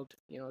trying to build.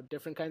 You know,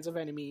 different kinds of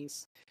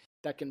enemies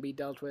that can be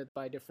dealt with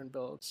by different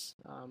builds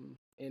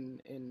in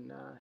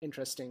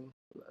interesting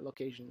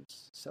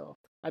locations. So,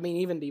 I mean,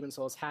 even Demon's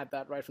Souls had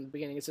that right from the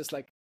beginning. It's just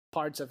like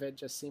parts of it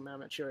just seem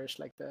amateurish,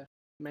 like the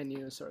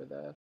menus or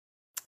the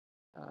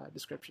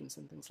descriptions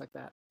and things like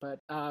that. But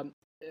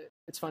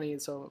it's funny.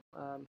 So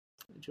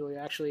Julia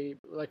actually,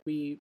 like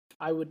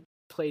I would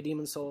play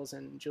Demon's Souls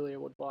and Julia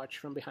would watch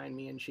from behind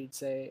me and she'd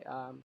say,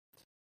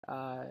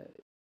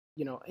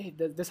 you know, hey,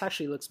 this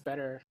actually looks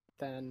better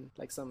than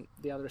like some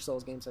the other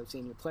Souls games I've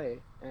seen you play.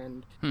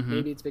 And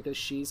maybe it's because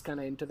she's kind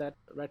of into that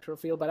retro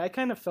feel, but I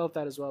kind of felt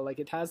that as well. Like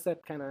it has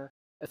that kind of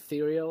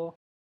ethereal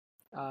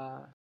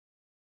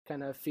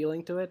kind of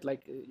feeling to it.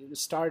 Like you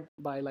start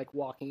by like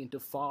walking into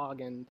fog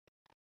and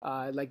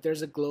like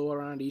there's a glow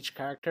around each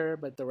character,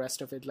 but the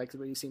rest of it like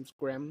really seems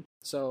grim.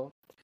 So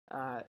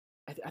I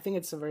think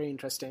it's a very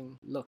interesting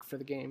look for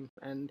the game,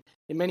 and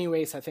in many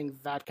ways I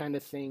think that kind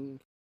of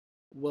thing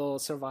will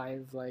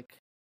survive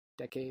like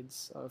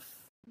decades of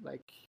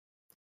like,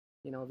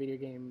 you know, video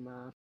game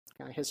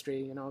kind of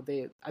history. You know,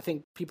 I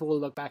think people will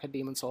look back at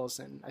Demon's Souls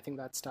and I think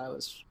that style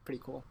is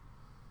pretty cool.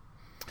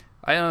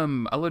 I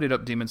loaded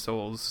up Demon's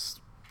Souls.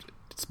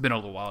 It's been a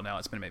little while now.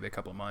 It's been maybe a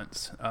couple of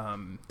months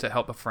to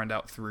help a friend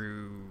out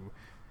through.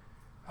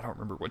 I don't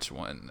remember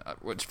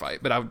which fight,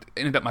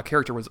 but my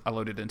character I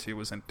loaded into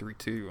was in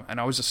 3-2, and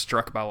I was just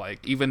struck by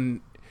like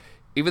even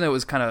though it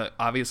was kind of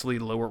obviously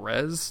lower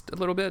res a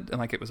little bit, and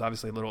like it was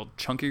obviously a little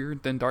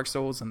chunkier than Dark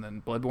Souls and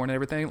then Bloodborne and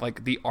everything.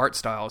 Like the art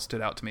style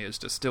stood out to me as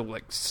just still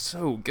like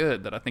so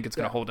good that I think it's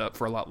going to hold up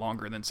for a lot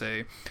longer than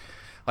say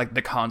like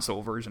the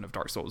console version of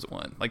Dark Souls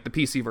 1. Like the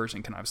PC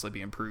version can obviously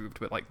be improved,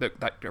 but like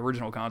that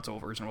original console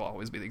version will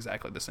always be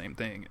exactly the same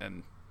thing.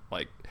 And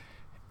like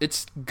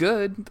it's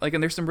good, like,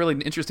 and there's some really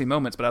interesting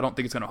moments, but I don't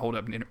think it's going to hold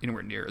up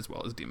anywhere near as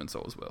well as Demon's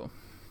Souls will.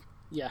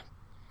 Yeah,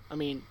 I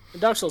mean,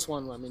 Dark Souls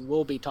 1, I mean,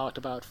 will be talked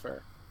about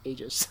for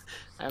ages,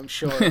 I'm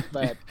sure.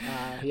 But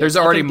there's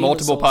already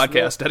multiple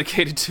podcasts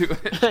dedicated to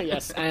it.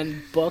 Yes,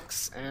 and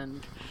books,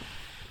 and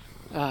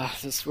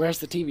where's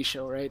the TV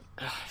show, right?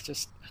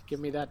 Just give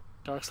me that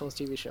Dark Souls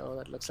TV show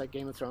that looks like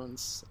Game of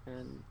Thrones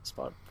and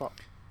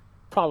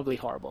probably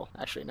horrible.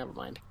 Actually, never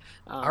mind.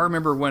 I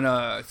remember when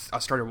I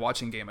started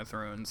watching Game of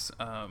Thrones,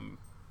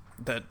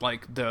 that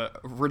like the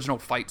original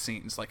fight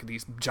scenes, like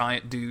these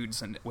giant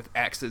dudes and with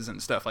axes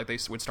and stuff, like they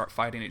would start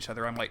fighting each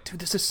other. I'm like, dude,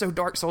 this is so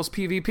Dark Souls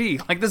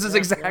PvP. Like this is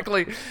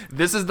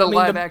this is the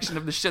live action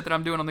of the shit that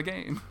I'm doing on the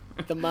game.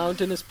 The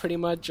mountain is pretty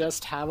much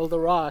just Havel the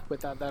Rock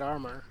without that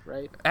armor,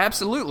 right?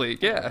 Absolutely,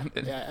 yeah.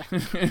 Yeah,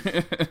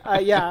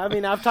 I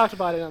mean, I've talked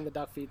about it on the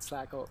Duckfeed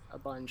Slack a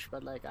bunch,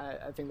 but like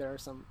I think there are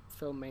some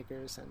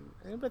filmmakers and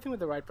I think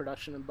with the right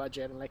production and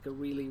budget and like a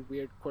really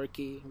weird,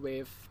 quirky way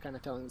of kind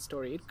of telling the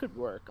story, it could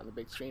work on the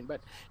big screen.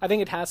 But I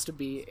think it has to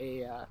be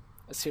a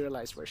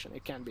serialized version.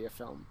 It can't be a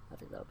film. I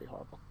think that would be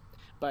horrible.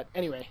 But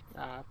anyway,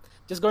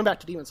 just going back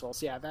to Demon's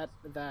Souls, yeah,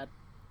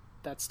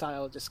 that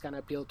style just kind of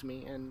appealed to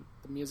me, and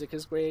the music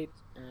is great,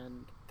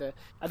 and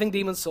I think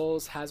Demon's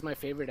Souls has my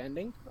favorite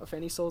ending of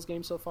any Souls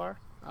game so far.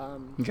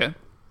 Okay.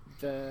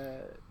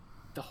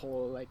 The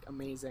whole like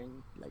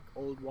amazing like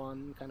old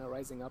one kind of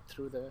rising up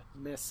through the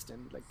mist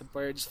and like the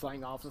birds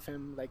flying off of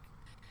him, like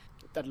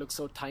that looks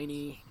so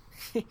tiny,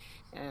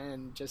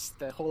 and just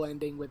the whole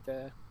ending with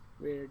the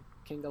weird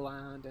King of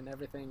Land and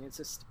everything. It's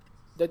just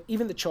that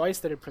even the choice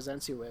that it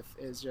presents you with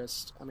is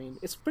just, I mean,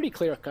 it's pretty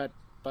clear cut,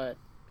 but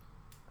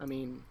I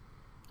mean,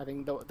 I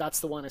think that's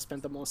the one I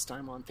spent the most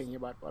time on thinking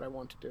about what I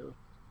want to do.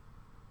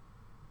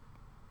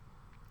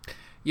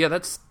 Yeah,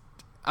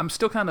 I'm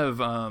still kind of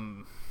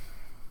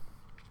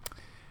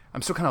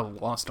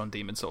lost on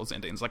Demon's Souls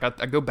endings. Like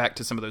I go back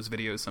to some of those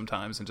videos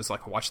sometimes and just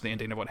like watch the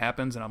ending of what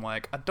happens, and I'm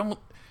like, I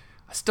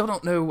still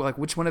don't know like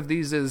which one of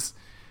these is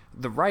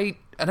the right.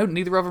 I know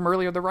neither of them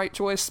really are the right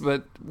choice,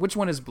 but which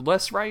one is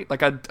less right?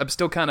 Like I'm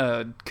still kind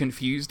of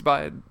confused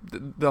by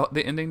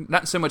the ending.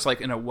 Not so much like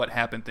in a what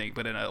happened thing,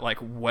 but in a like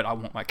what I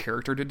want my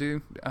character to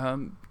do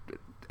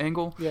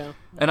angle. Yeah.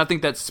 And I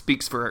think that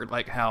speaks for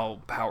like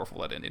how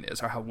powerful that ending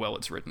is, or how well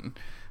it's written.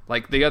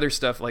 Like the other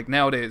stuff, like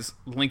nowadays,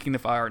 linking the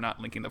fire or not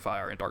linking the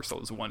fire in Dark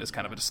Souls 1 is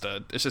kind of it's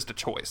just a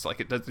choice.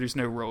 Like there's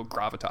no real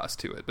gravitas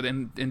to it. But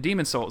in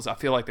Demon's Souls, I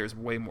feel like there's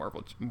way more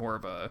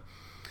of a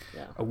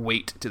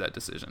weight to that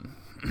decision.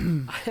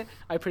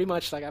 I pretty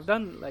much I've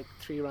done like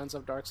 3 runs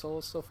of Dark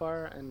Souls so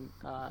far, and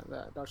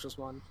the Dark Souls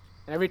 1,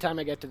 and every time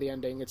I get to the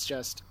ending, it's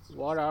just,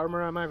 what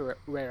armor am I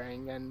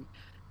wearing, and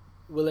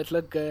will it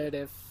look good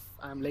if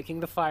I'm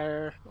licking the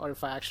fire, or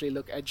if I actually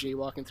look edgy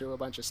walking through a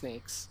bunch of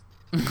snakes?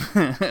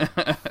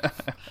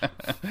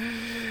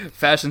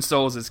 Fashion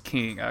Souls is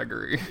king. I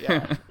agree.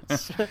 Yeah,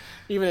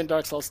 even in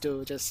Dark Souls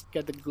 2, just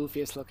get the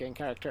goofiest looking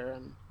character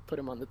and put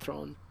him on the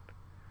throne.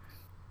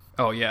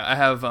 Oh yeah, I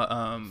have.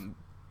 I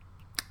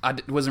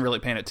wasn't really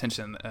paying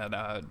attention at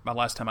my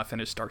last time I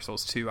finished Dark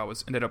Souls 2. I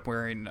ended up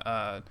wearing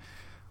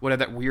whatever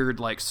that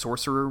weird like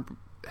sorcerer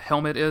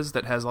helmet is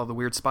that has all the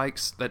weird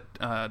spikes that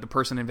the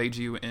person invades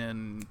you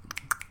in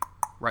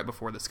right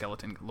before the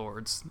Skeleton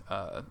Lords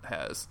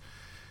has.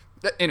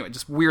 Anyway,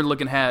 just weird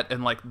looking hat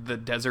and like the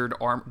desert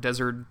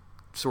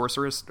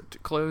sorceress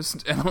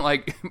clothes, and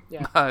like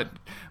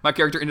my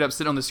character ended up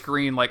sitting on the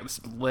screen like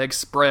legs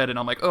spread, and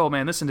I'm like, oh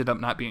man, this ended up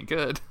not being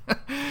good.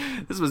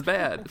 This was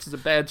bad. This is a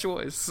bad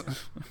choice.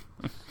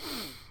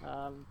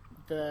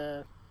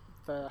 The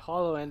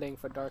hollow ending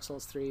for Dark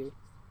Souls 3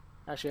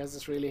 actually has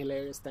this really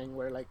hilarious thing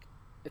where like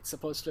it's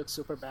supposed to look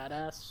super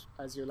badass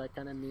as you like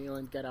kind of kneel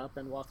and get up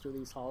and walk through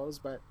these hollows,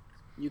 but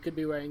you could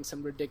be wearing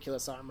some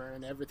ridiculous armor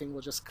and everything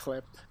will just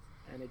clip,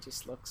 and it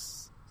just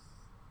looks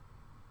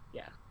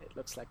it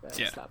looks like a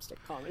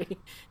slapstick comedy.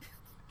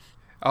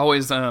 I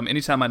always,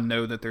 anytime I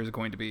know that there's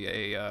going to be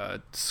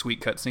a sweet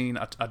cutscene,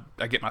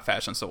 I get my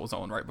Fashion Souls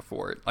on right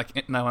before it. Like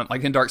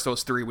in Dark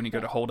Souls 3, when you go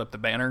to hold up the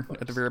banner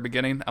at the very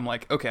beginning, I'm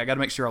like, okay, I got to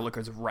make sure I look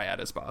as rad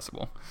as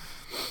possible.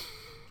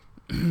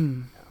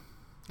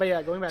 But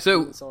yeah, going back to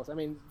Demon's Souls, I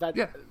mean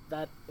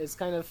that is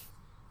kind of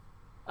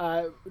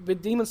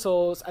with Demon's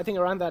Souls. I think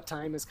around that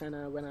time is kind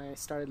of when I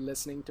started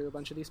listening to a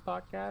bunch of these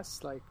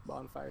podcasts, like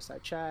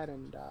Bonfireside Chat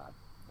and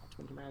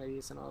Ultimate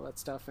Humanities and all that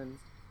stuff, and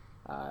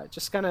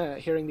just kind of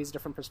hearing these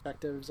different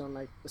perspectives on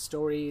like the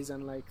stories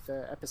and like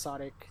the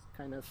episodic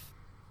kind of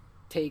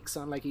takes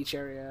on like each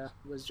area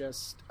was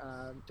just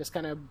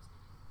kind of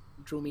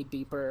drew me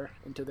deeper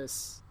into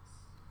this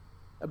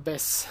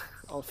abyss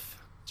of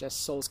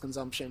just Souls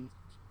consumption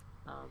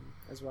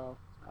as well.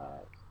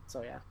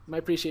 So yeah, my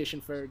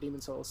appreciation for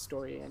Demon's Souls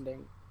story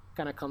ending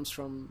kind of comes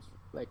from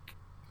like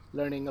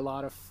learning a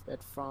lot of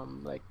it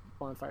from like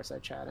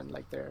Bonfireside Chat and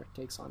like their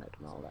takes on it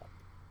and all that.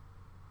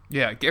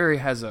 Yeah, Gary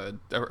has a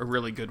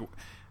really good...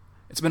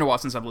 It's been a while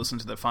since I've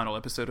listened to the final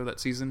episode of that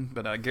season,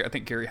 but I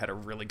think Gary had a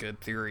really good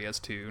theory as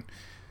to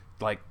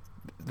like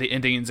the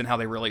endings and how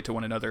they relate to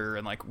one another,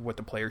 and like what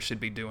the players should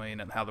be doing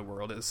and how the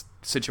world is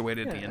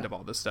situated at the end of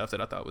all this stuff that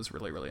I thought was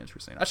really, really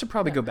interesting. I should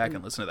probably go back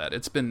and listen to that.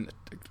 It's been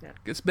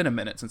a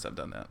minute since I've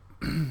done that.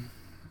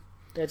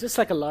 Yeah, just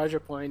like a larger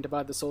point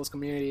about the Souls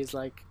community is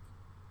like,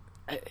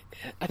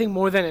 I think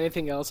more than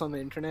anything else on the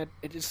internet,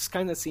 it just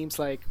kind of seems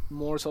like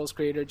more Souls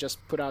creators just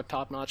put out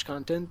top-notch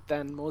content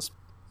than most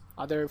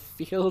other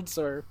fields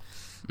or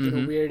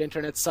weird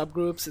internet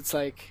subgroups. It's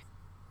like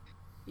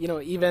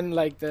even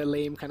like the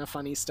lame kind of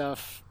funny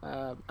stuff.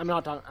 I'm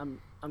not talking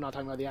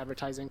about the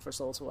advertising for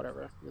Souls or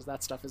whatever, because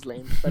that stuff is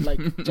lame. But like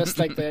just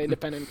like the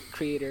independent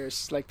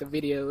creators, like the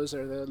videos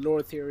or the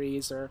lore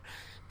theories or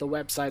the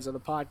websites or the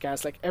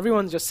podcast, like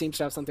everyone just seems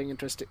to have something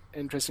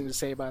interesting to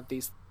say about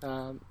this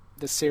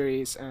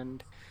series,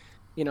 and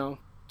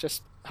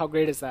just how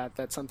great is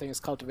that something is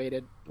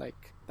cultivated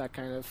like that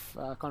kind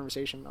of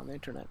conversation on the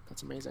internet.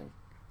 That's amazing.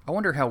 I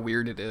wonder how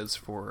weird it is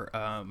for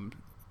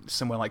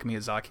someone like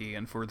Miyazaki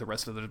and for the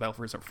rest of the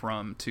developers at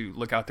From to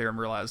look out there and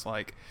realize,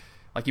 like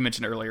you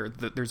mentioned earlier,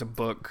 that there's a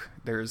book,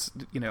 there's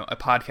a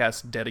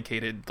podcast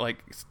dedicated,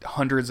 like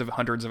hundreds of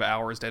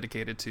hours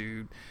dedicated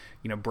to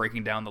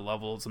breaking down the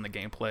levels and the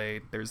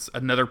gameplay. There's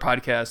another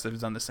podcast that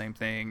has done the same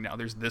thing. Now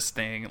there's this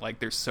thing, like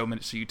there's so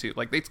much YouTube.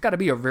 Like it's got to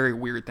be a very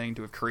weird thing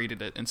to have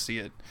created it and see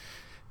it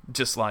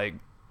just like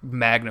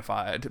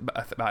magnified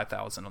by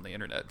 1,000 on the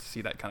internet, to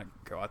see that kind of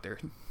go out there.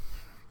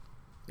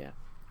 Yeah.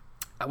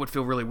 I would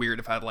feel really weird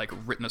if I had like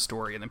written a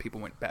story and then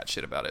people went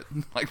batshit about it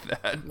like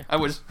that. I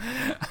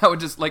would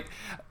just like,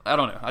 I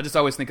don't know. I just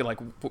always think of like,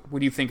 what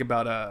do you think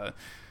about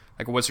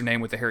like what's her name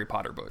with the Harry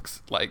Potter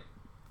books? Like,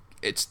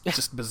 it's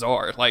just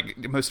bizarre.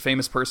 Like the most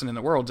famous person in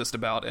the world, just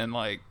about, and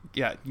like,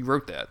 yeah, you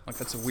wrote that. Like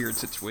that's a weird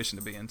situation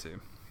to be into.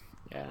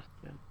 Yeah.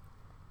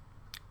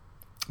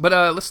 But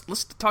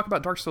let's talk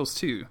about Dark Souls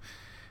 2.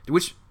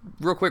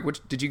 Real quick,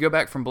 did you go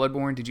back from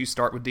Bloodborne? Did you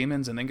start with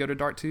demons and then go to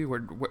Dark 2?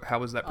 Or how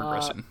was that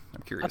progression?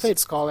 I'm curious. I played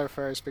Scholar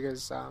first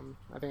because I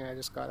think I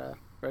just got a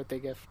birthday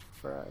gift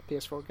for a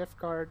PS4 gift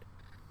card.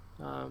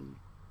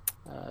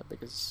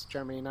 Because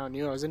Jeremy now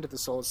knew I was into the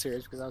Souls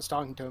series because I was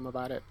talking to him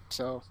about it.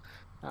 So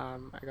I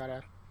got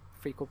a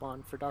free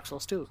coupon for Dark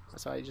Souls 2.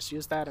 So I just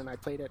used that and I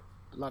played it.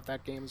 I love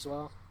that game as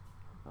well.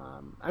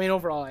 I mean,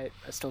 overall, I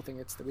still think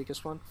it's the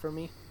weakest one for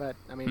me. But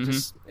I mean,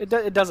 just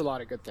it does a lot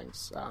of good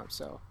things.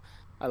 So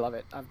I love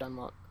it. I've done,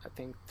 I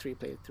think, 3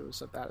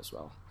 playthroughs of that as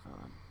well.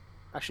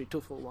 Actually,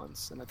 2 full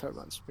ones, and the third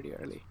one's pretty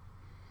early.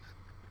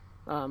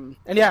 And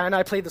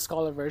I played the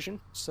Scholar version,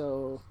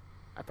 so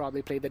I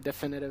probably played the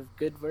definitive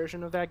good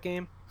version of that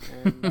game.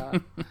 And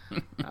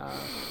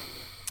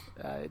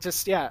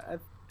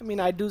I mean,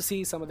 I do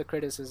see some of the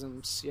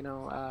criticisms.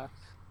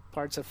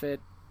 Parts of it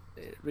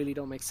really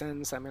don't make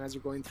sense. I mean, as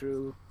you're going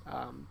through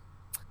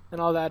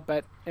and all that,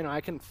 but I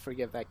can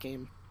forgive that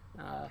game.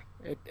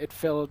 It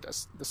filled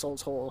the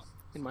soul's hole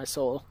in my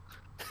soul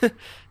for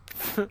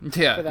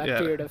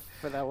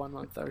that 1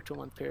 month or 2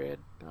 month period.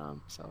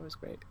 So it was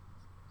great.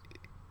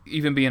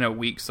 Even being a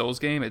weak Souls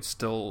game, it's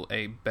still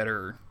a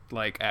better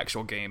like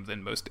actual game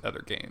than most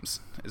other games.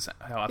 Is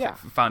how I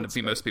find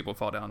most people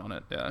fall down on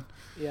it.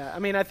 Yeah. I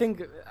mean, I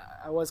think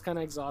I was kind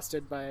of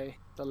exhausted by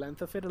the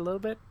length of it a little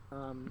bit,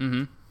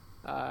 and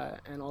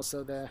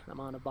also the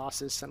amount of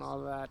bosses and all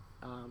of that.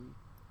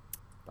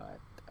 But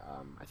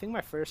I think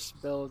my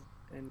first build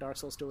in Dark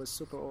Souls 2 was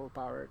super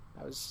overpowered.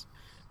 I was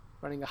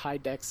running a high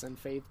dex and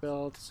faith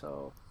build,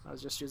 so I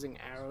was just using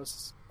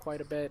arrows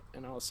quite a bit,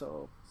 and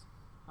also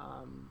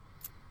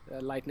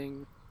the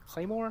lightning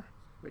claymore,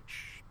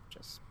 which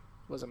just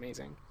was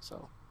amazing.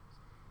 So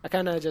I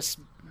kind of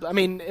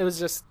it was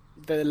just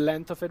the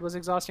length of it was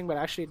exhausting, but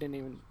actually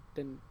didn't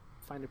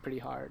find it pretty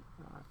hard.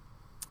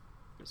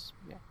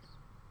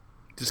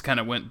 Just kind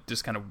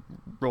of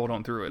rolled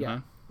on through it,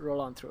 huh?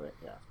 Roll on through it,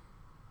 yeah.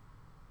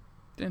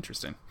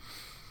 Interesting.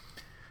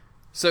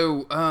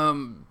 So,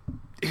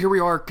 here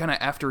we are kind of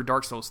after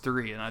Dark Souls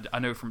 3, and I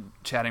know from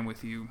chatting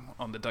with you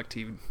on the Duck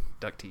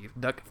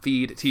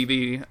Feed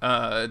TV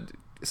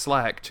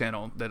Slack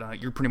channel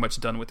that you're pretty much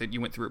done with it. You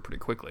went through it pretty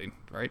quickly,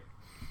 right?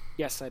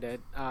 Yes, I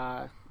did.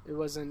 It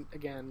wasn't,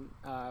 again,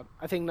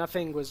 I think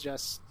nothing was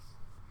just...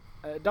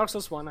 Dark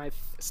Souls 1, I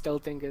still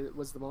think it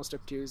was the most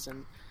obtuse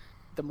and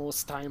the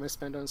most time I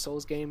spent on a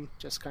Souls game,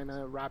 just kind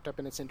of wrapped up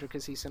in its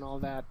intricacies and all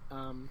that.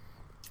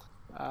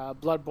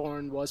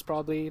 Bloodborne was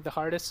probably the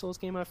hardest Souls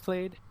game I've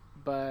played,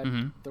 but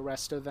the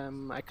rest of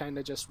them, I kind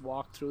of just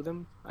walked through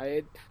them.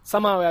 It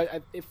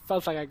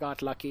felt like I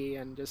got lucky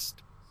and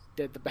just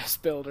did the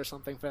best build or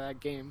something for that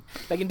game.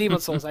 Like in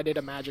Demon's Souls, I did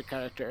a magic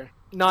character,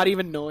 not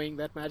even knowing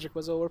that magic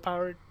was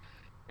overpowered.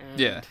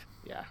 And,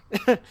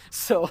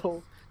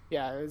 so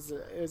yeah, it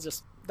was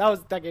just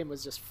that game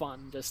was just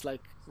fun, just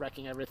like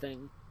wrecking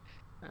everything,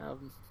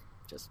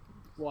 just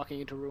walking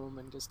into a room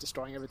and just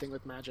destroying everything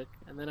with magic.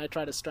 And then I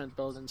tried a strength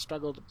build and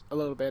struggled a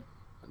little bit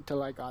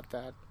until I got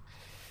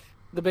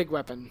the big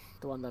weapon,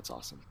 the one that's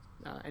awesome.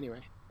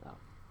 Anyway.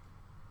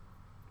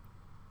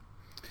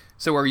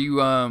 So are you,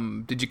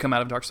 did you come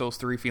out of Dark Souls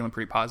 3 feeling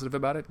pretty positive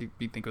about it? Do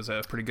you think it was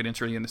a pretty good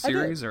entry in the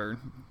series? Or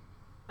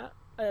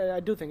I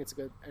do think it's a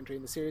good entry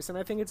in the series, and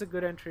I think it's a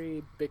good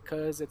entry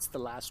because it's the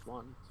last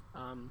one.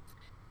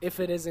 If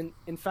it is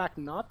in fact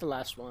not the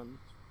last one,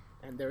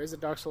 and there is a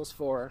Dark Souls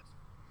 4,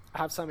 I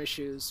have some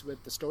issues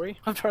with the story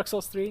of Dark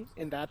Souls 3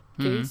 in that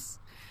case.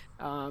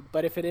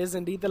 But if it is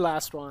indeed the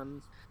last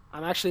one,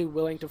 I'm actually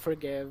willing to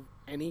forgive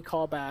any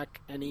callback,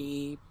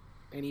 any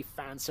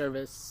fan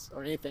service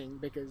or anything,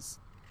 because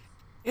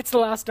it's the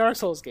last Dark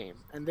Souls game,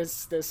 and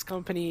this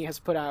company has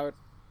put out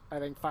I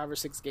think 5 or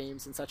 6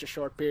 games in such a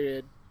short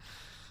period.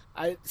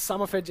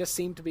 Some of it just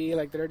seemed to be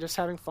like they're just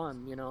having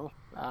fun, you know.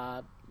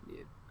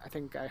 I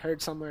think I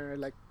heard somewhere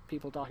like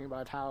people talking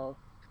about how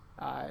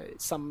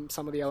some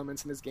of the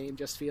elements in this game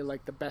just feel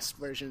like the best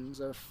versions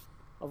of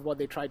what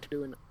they tried to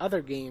do in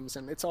other games,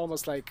 and it's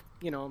almost like,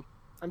 you know,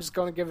 I'm just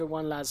going to give it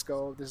one last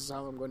go. This is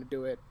how I'm going to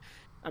do it.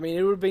 I mean,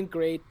 it would have been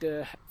great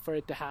for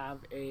it to have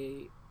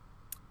a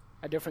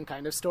different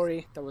kind of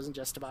story that wasn't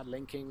just about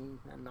linking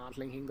and not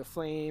linking the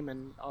flame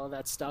and all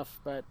that stuff,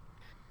 but,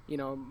 you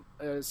know,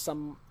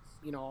 some,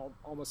 you know,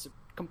 almost a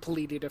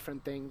completely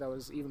different thing that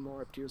was even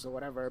more obtuse or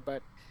whatever.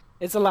 But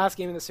it's the last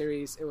game in the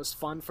series. It was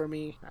fun for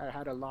me. I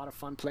had a lot of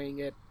fun playing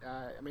it.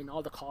 I mean,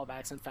 all the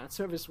callbacks and fan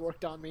service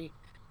worked on me.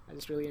 I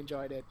just really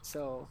enjoyed it.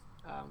 So,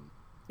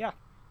 yeah.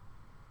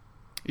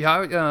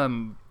 Yeah,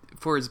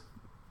 for as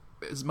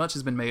much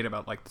has been made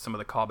about like some of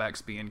the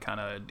callbacks being kind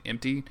of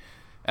empty,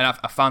 and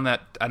I found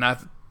that, and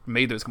I've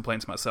made those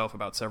complaints myself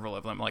about several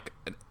of them. Like,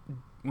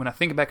 when I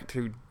think back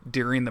to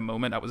during the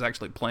moment I was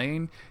actually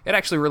playing, it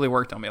actually really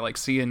worked on me. Like,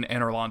 seeing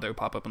Anne Orlando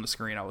pop up on the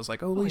screen, I was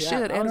like, holy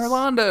shit, Anne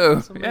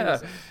Orlando! Yeah,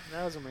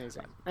 that was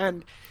amazing.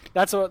 And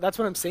that's what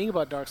I'm saying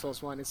about Dark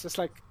Souls 1. It's just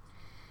like,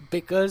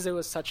 because it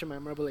was such a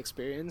memorable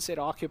experience, it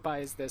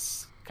occupies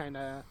this kind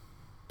of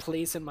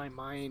place in my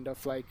mind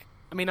of like,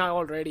 I mean, I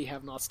already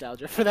have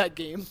nostalgia for that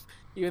game,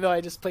 even though I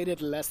just played it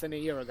less than a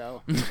year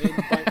ago.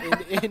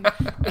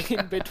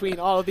 In between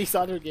all of these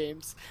other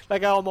games,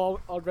 like, I'm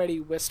already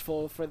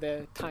wistful for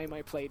the time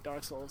I played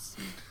Dark Souls.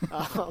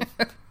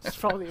 It's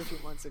probably a few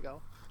months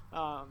ago.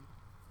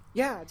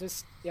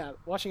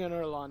 Watching Anne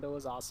Orlando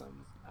was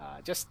awesome.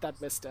 Just that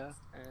vista,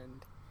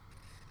 and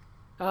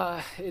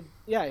it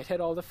hit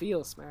all the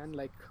feels, man.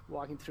 Like,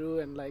 walking through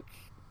and like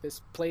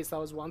this place that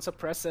was once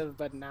oppressive,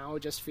 but now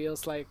just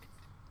feels like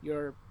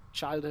your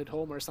childhood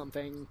home or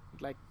something,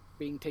 like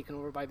being taken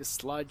over by the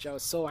sludge. I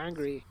was so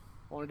angry,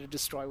 wanted to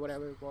destroy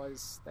whatever it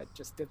was that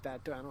just did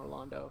that to Anne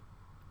Orlando.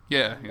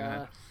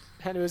 And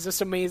it was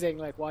just amazing,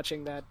 like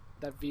watching that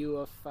view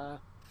of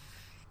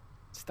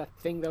just that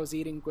thing that was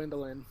eating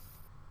Gwendolyn.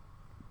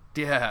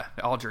 Yeah,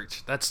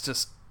 Aldrich. That's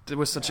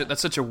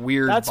such a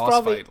weird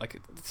boss fight. Like,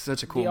 it's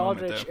such a cool moment.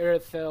 The Aldrich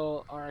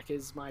Irithyll arc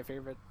is my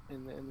favorite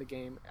in the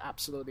game,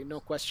 absolutely, no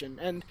question.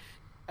 And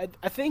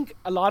I think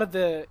a lot of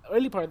the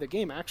early part of the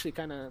game actually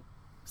kind of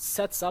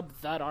sets up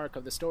that arc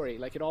of the story.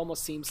 Like, it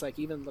almost seems like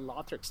even the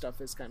Lothric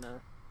stuff is kind of,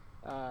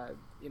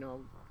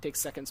 takes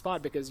second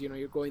spot, because, you know,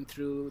 you're going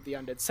through the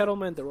Undead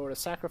Settlement, the Road of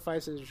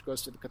Sacrifices, which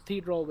goes to the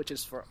Cathedral, which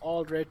is for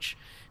Aldrich,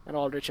 and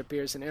Aldrich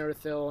appears in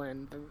Irithyll,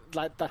 and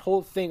that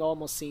whole thing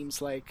almost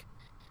seems like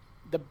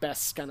the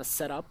best kind of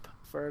setup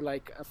for,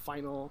 like, a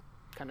final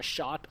kind of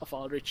shot of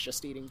Aldrich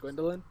just eating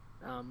Gwendolyn.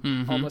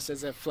 Almost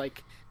as if,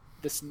 like,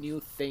 this new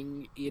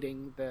thing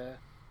eating the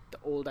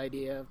old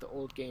idea of the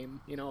old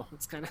game, you know.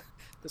 It's kind of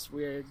this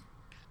weird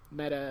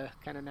meta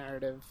kind of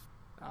narrative.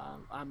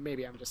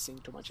 Maybe I'm just seeing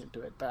too much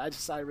into it, but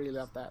I really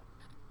love that.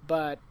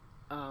 But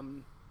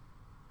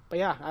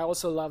yeah, I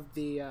also loved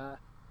the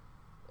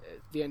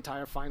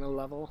entire final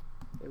level.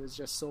 It was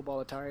just so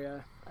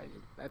Boletaria.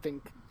 I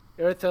think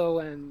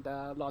Irithyll and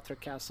Lothric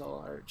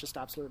Castle are just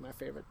absolutely my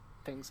favorite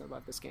things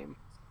about this game.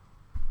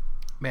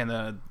 Man,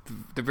 the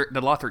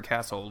Lothric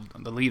Castle,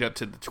 the lead up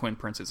to the Twin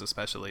Princes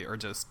especially, are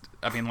just,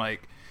 I mean,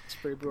 like, it's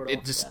pretty brutal.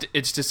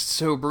 It's just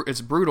so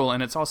it's brutal,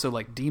 and it's also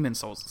like Demon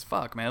Souls as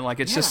fuck, man.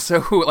 Like, it's just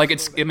so, like,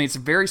 it's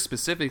very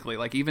specifically,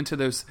 like, even to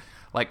those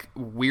like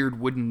weird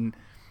wooden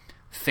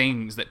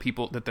things that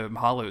the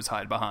hollows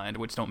hide behind,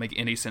 which don't make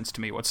any sense to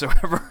me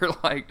whatsoever.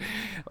 like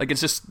it's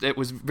just, it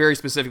was very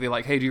specifically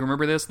like, hey, do you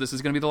remember this? This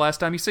is going to be the last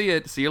time you see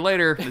it. See you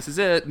later. This is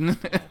it.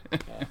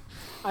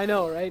 I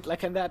know, right?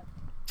 Like, and that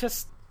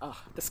just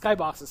the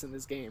skyboxes in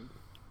this game.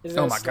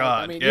 Oh my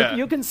god! I mean, yeah.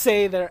 you can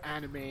say they're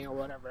anime or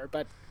whatever,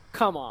 but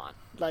come on,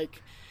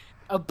 like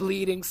a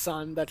bleeding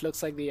sun that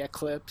looks like the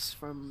eclipse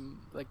from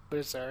like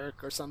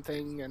Berserk or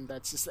something, and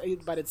that's just,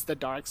 but it's the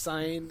dark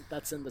sign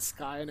that's in the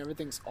sky, and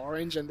everything's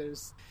orange, and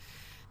there's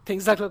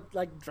things that look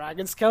like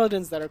dragon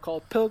skeletons that are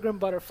called pilgrim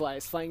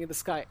butterflies flying in the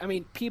sky. I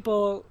mean,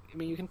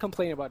 you can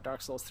complain about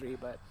Dark Souls 3,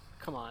 but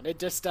come on, it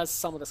just does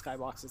some of the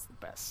skyboxes the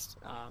best.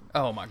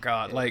 Oh my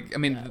god! Like, I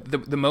mean,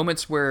 the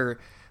moments where,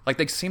 like,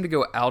 they seem to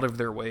go out of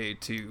their way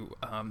to,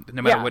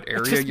 no matter what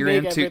area you're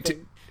in,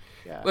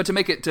 to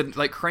make it, to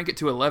like crank it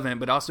to 11.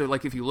 But also,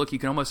 like, if you look, you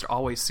can almost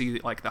always see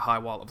like the high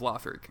wall of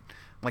Lothric.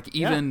 Like,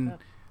 even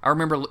I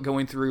remember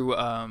going through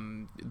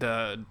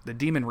the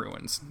demon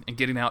ruins and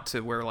getting out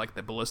to where like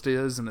the ballista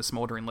is in the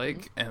smoldering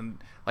lake, and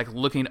like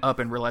looking up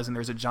and realizing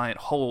there's a giant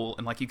hole,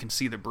 and like you can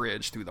see the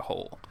bridge through the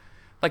hole.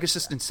 Like, it's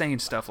just insane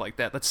stuff like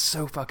that. That's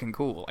so fucking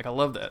cool. Like, I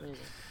love that. Amazing.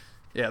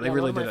 Yeah, they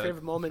really did. One of my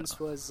favorite moments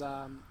was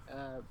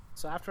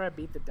so after I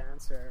beat the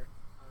Dancer,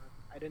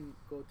 I didn't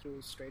go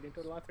through straight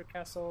into the Lothric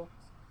Castle.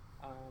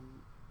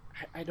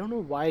 I don't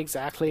know why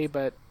exactly,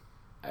 but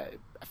I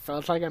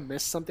felt like I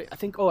missed something. I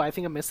think I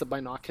missed the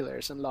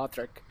binoculars in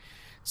Lothric,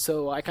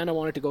 so I kind of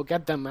wanted to go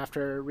get them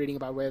after reading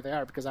about where they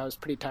are, because I was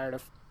pretty tired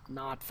of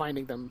not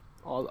finding them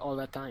all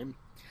that time.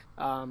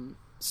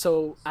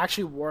 so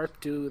actually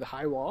warped to the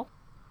high wall.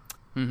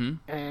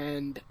 Mm-hmm.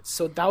 And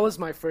so that was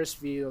my first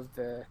view of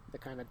the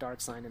kind of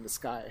dark sign in the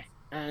sky.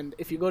 And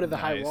if you go to the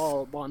high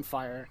wall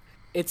bonfire,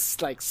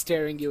 it's like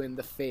staring you in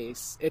the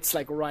face. It's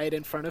like right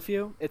in front of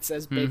you. It's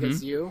as big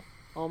as you,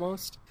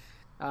 almost.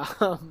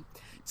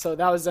 So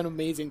that was an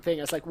amazing thing.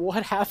 I was like,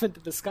 what happened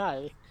to the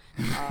sky?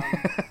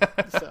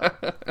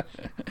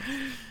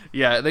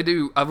 Yeah, they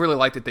do. I really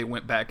like that they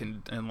went back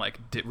and like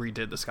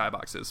redid the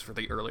skyboxes for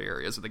the early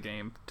areas of the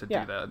game to do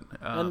that.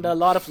 And a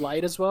lot of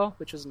light as well,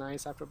 which was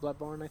nice after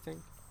Bloodborne, I think.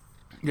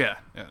 Yeah.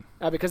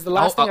 Because the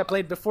last thing I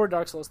played before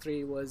Dark Souls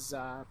 3 was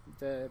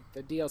the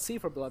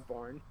DLC for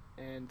Bloodborne,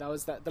 and that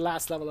was the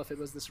last level of it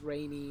was this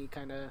rainy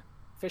kind of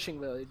fishing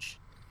village,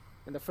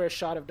 and the first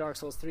shot of Dark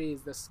Souls 3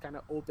 is this kind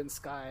of open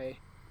sky,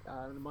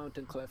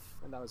 mountain cliff,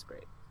 and that was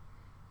great.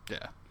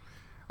 Yeah,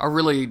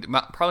 probably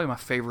my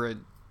favorite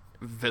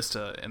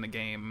vista in the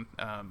game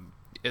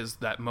is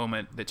that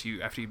moment that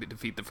you after you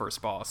defeat the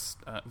first boss,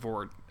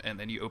 Vord, and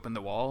then you open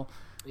the wall.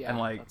 Yeah, and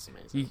like that's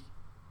amazing.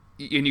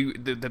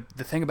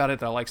 The thing about it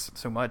that I like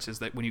so much is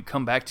that when you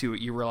come back to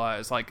it, you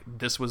realize like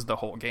this was the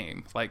whole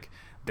game. Like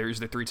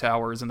there's the 3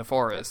 towers in the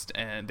forest,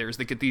 and there's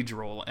the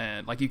cathedral,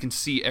 and like you can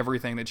see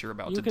everything that you're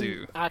about to do.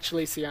 You can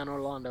actually see Anor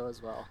Londo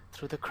as well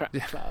through the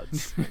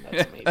clouds. And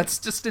that's amazing. That's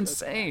just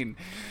insane.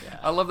 Yeah.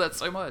 I love that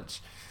so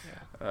much.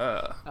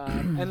 Yeah.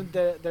 And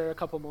there are a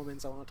couple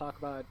moments I want to talk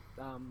about.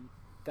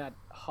 That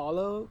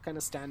Hollow kind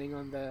of standing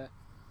on the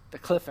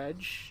cliff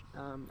edge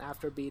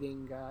after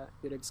beating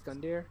Udig's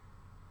Gundyr.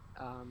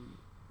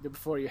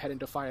 Before you head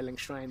into Firelink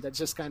Shrine, that's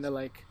just kind of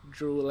like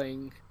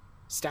drooling,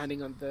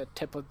 standing on the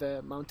tip of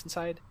the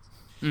mountainside.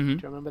 Mm-hmm. Do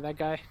you remember that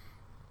guy?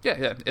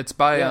 Yeah. It's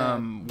by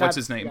what's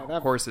his name?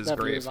 Horse's that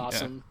Grave. Was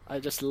awesome. Yeah. I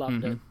just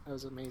loved it. That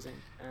was amazing.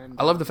 And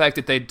I love the fact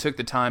that they took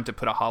the time to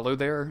put a hollow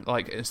there,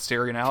 like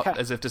staring out,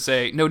 as if to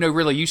say, "No,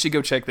 really, you should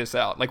go check this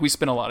out." Like we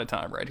spent a lot of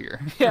time right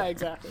here. Yeah,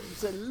 exactly.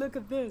 So look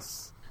at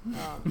this.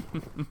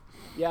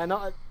 Yeah,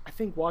 no, I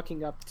think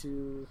walking up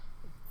to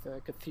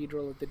the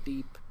Cathedral of the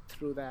Deep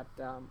through that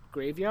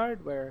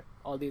graveyard where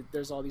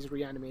there's all these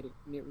reanimated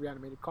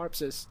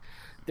corpses.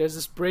 There's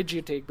this bridge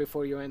you take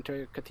before you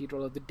enter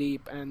Cathedral of the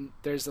Deep, and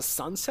there's a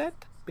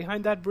sunset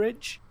behind that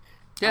bridge.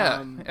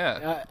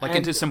 Like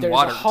into some there's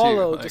water. There's a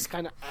hollow too, just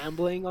kind of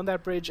ambling on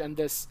that bridge, and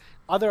this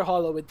other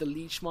hollow with the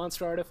leech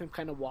monster out of him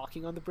kind of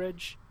walking on the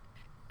bridge.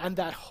 And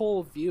that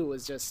whole view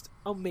was just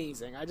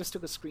amazing. I just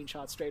took a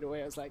screenshot straight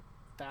away. I was like,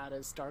 that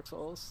is Dark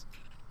Souls.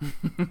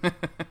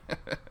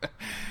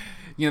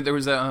 There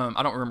was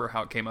I don't remember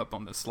how it came up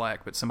on the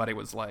Slack, but somebody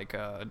was like,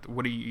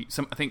 what do you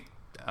I think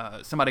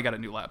somebody got a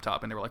new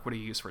laptop and they were like, what do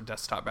you use for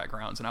desktop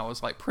backgrounds? And I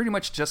was like, pretty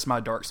much just my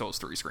Dark Souls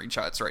 3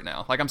 screenshots right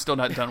now. Like I'm still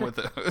not done with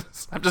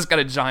those. I've just got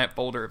a giant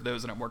folder of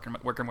those and I'm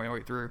working my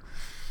way through.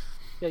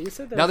 Yeah, you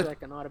said there's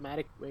like an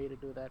automatic way to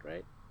do that,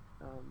 right?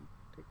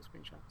 Take a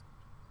screenshot.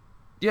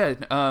 Yeah.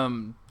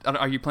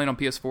 Are you playing on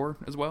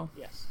PS4 as well?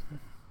 Yes.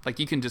 Like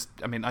you can just,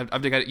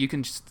 I've got you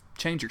can just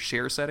change your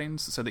share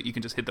settings so that you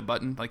can just hit the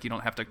button. Like you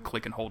don't have to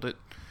click and hold it.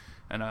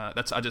 And I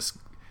just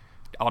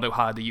auto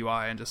hide the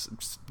UI and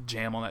just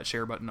jam on that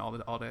share button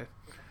all day.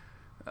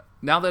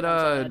 Now that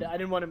I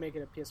didn't want to make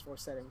it a PS4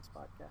 settings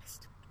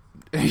podcast.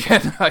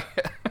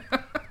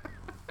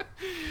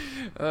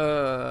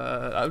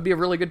 That would be a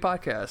really good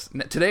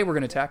podcast. Today we're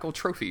going to tackle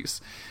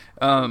trophies.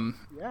 I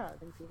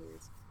think it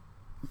is.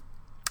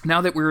 Now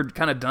that we're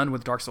kind of done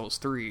with Dark Souls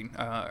 3,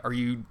 are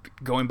you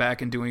going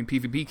back and doing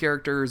PvP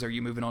characters? Are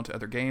you moving on to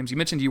other games? You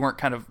mentioned you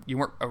weren't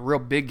a real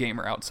big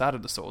gamer outside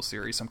of the Souls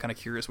series, so I'm kind of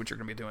curious what you're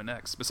going to be doing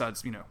next,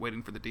 besides,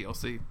 waiting for the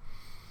DLC.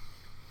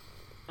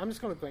 I'm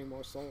just going to be playing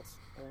more Souls,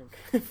 I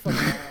think.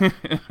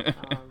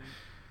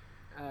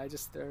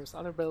 There's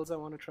other builds I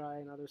want to try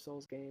in other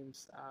Souls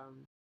games.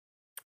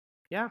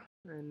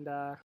 And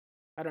I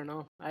don't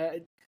know.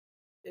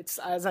 It's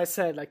as I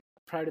said, like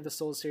prior to the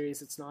Souls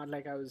series, it's not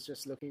like I was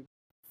just looking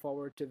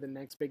forward to the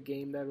next big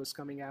game that was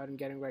coming out and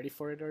getting ready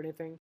for it or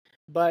anything.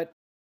 But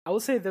I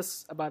will say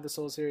this about the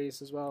Souls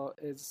series as well,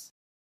 is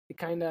it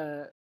kind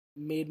of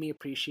made me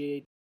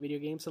appreciate video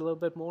games a little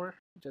bit more.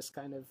 Just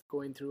kind of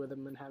going through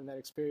them and having that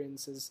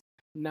experience is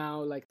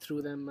now, like,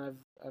 through them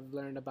I've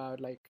learned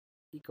about like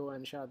Ico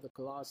and Shadow of the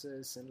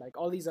Colossus and like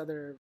all these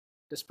other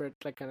disparate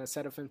like kind of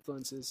set of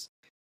influences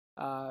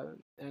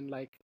and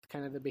like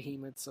kind of the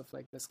behemoths of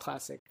like this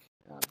classic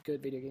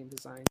good video game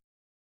design.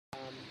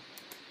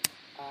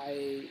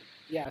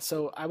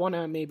 So I want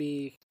to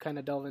maybe kind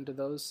of delve into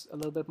those a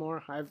little bit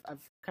more. I've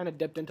kind of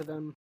dipped into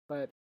them,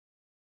 but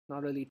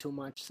not really too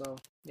much. So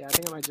yeah, I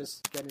think I might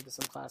just get into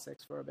some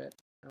classics for a bit.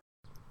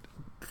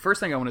 First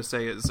thing I want to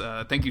say is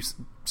thank you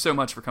so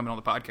much for coming on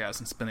the podcast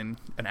and spending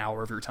an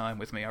hour of your time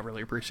with me. I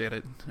really appreciate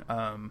it.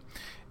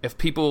 If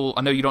people,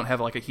 I know you don't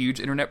have like a huge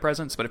internet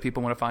presence, but if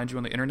people want to find you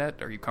on the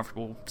internet, are you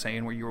comfortable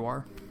saying where you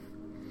are?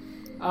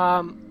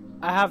 I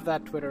have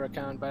that Twitter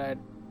account, but I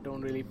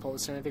don't really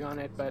post anything on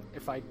it. But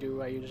if I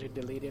do, I usually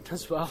delete it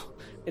as well.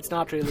 It's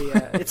not really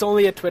it's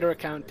only a Twitter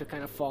account to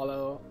kind of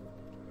follow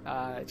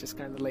just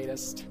kind of the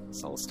latest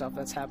Soul stuff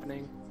that's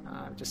happening.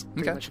 Just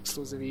pretty much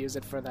exclusively use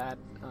it for that.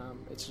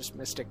 It's just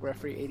Mystic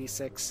Referee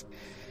 86.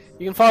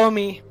 You can follow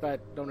me,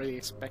 but don't really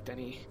expect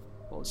any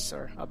posts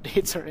or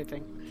updates or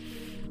anything.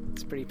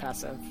 It's pretty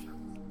passive.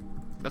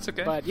 That's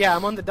okay. But yeah,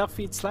 I'm on the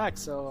Duckfeed Slack,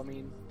 so I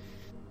mean,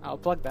 I'll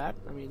plug that.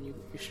 I mean, you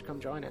should come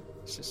join it.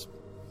 It's just a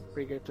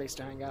pretty great place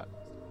to hang out.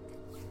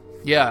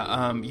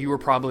 Yeah, you were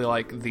probably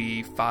like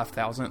the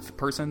 5,000th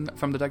person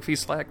from the Duckfeed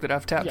Slack that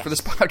I've tapped for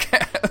this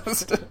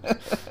podcast.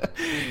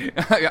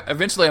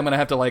 Eventually, I'm gonna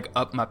have to like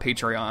up my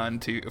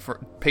Patreon for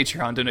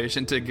Patreon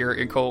donation to Garrett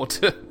and Cole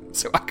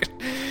so I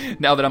can.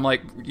 Now that I'm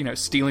like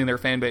stealing their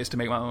fan base to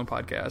make my own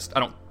podcast,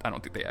 I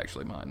don't think they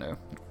actually mind. No.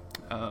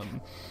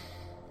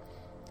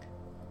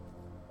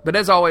 But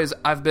as always,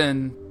 I've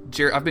been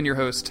your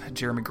host,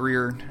 Jeremy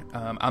Greer.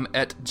 I'm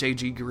at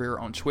JG Greer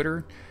on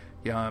Twitter.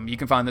 You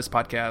can find this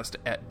podcast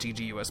at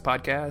GGUS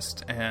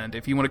Podcast. And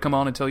if you want to come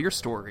on and tell your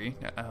story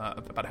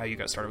about how you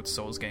got started with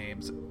Souls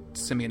games,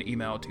 send me an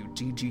email to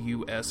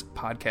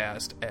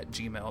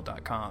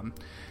gguspodcast@gmail.com.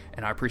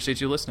 And I appreciate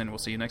you listening. We'll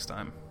see you next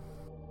time.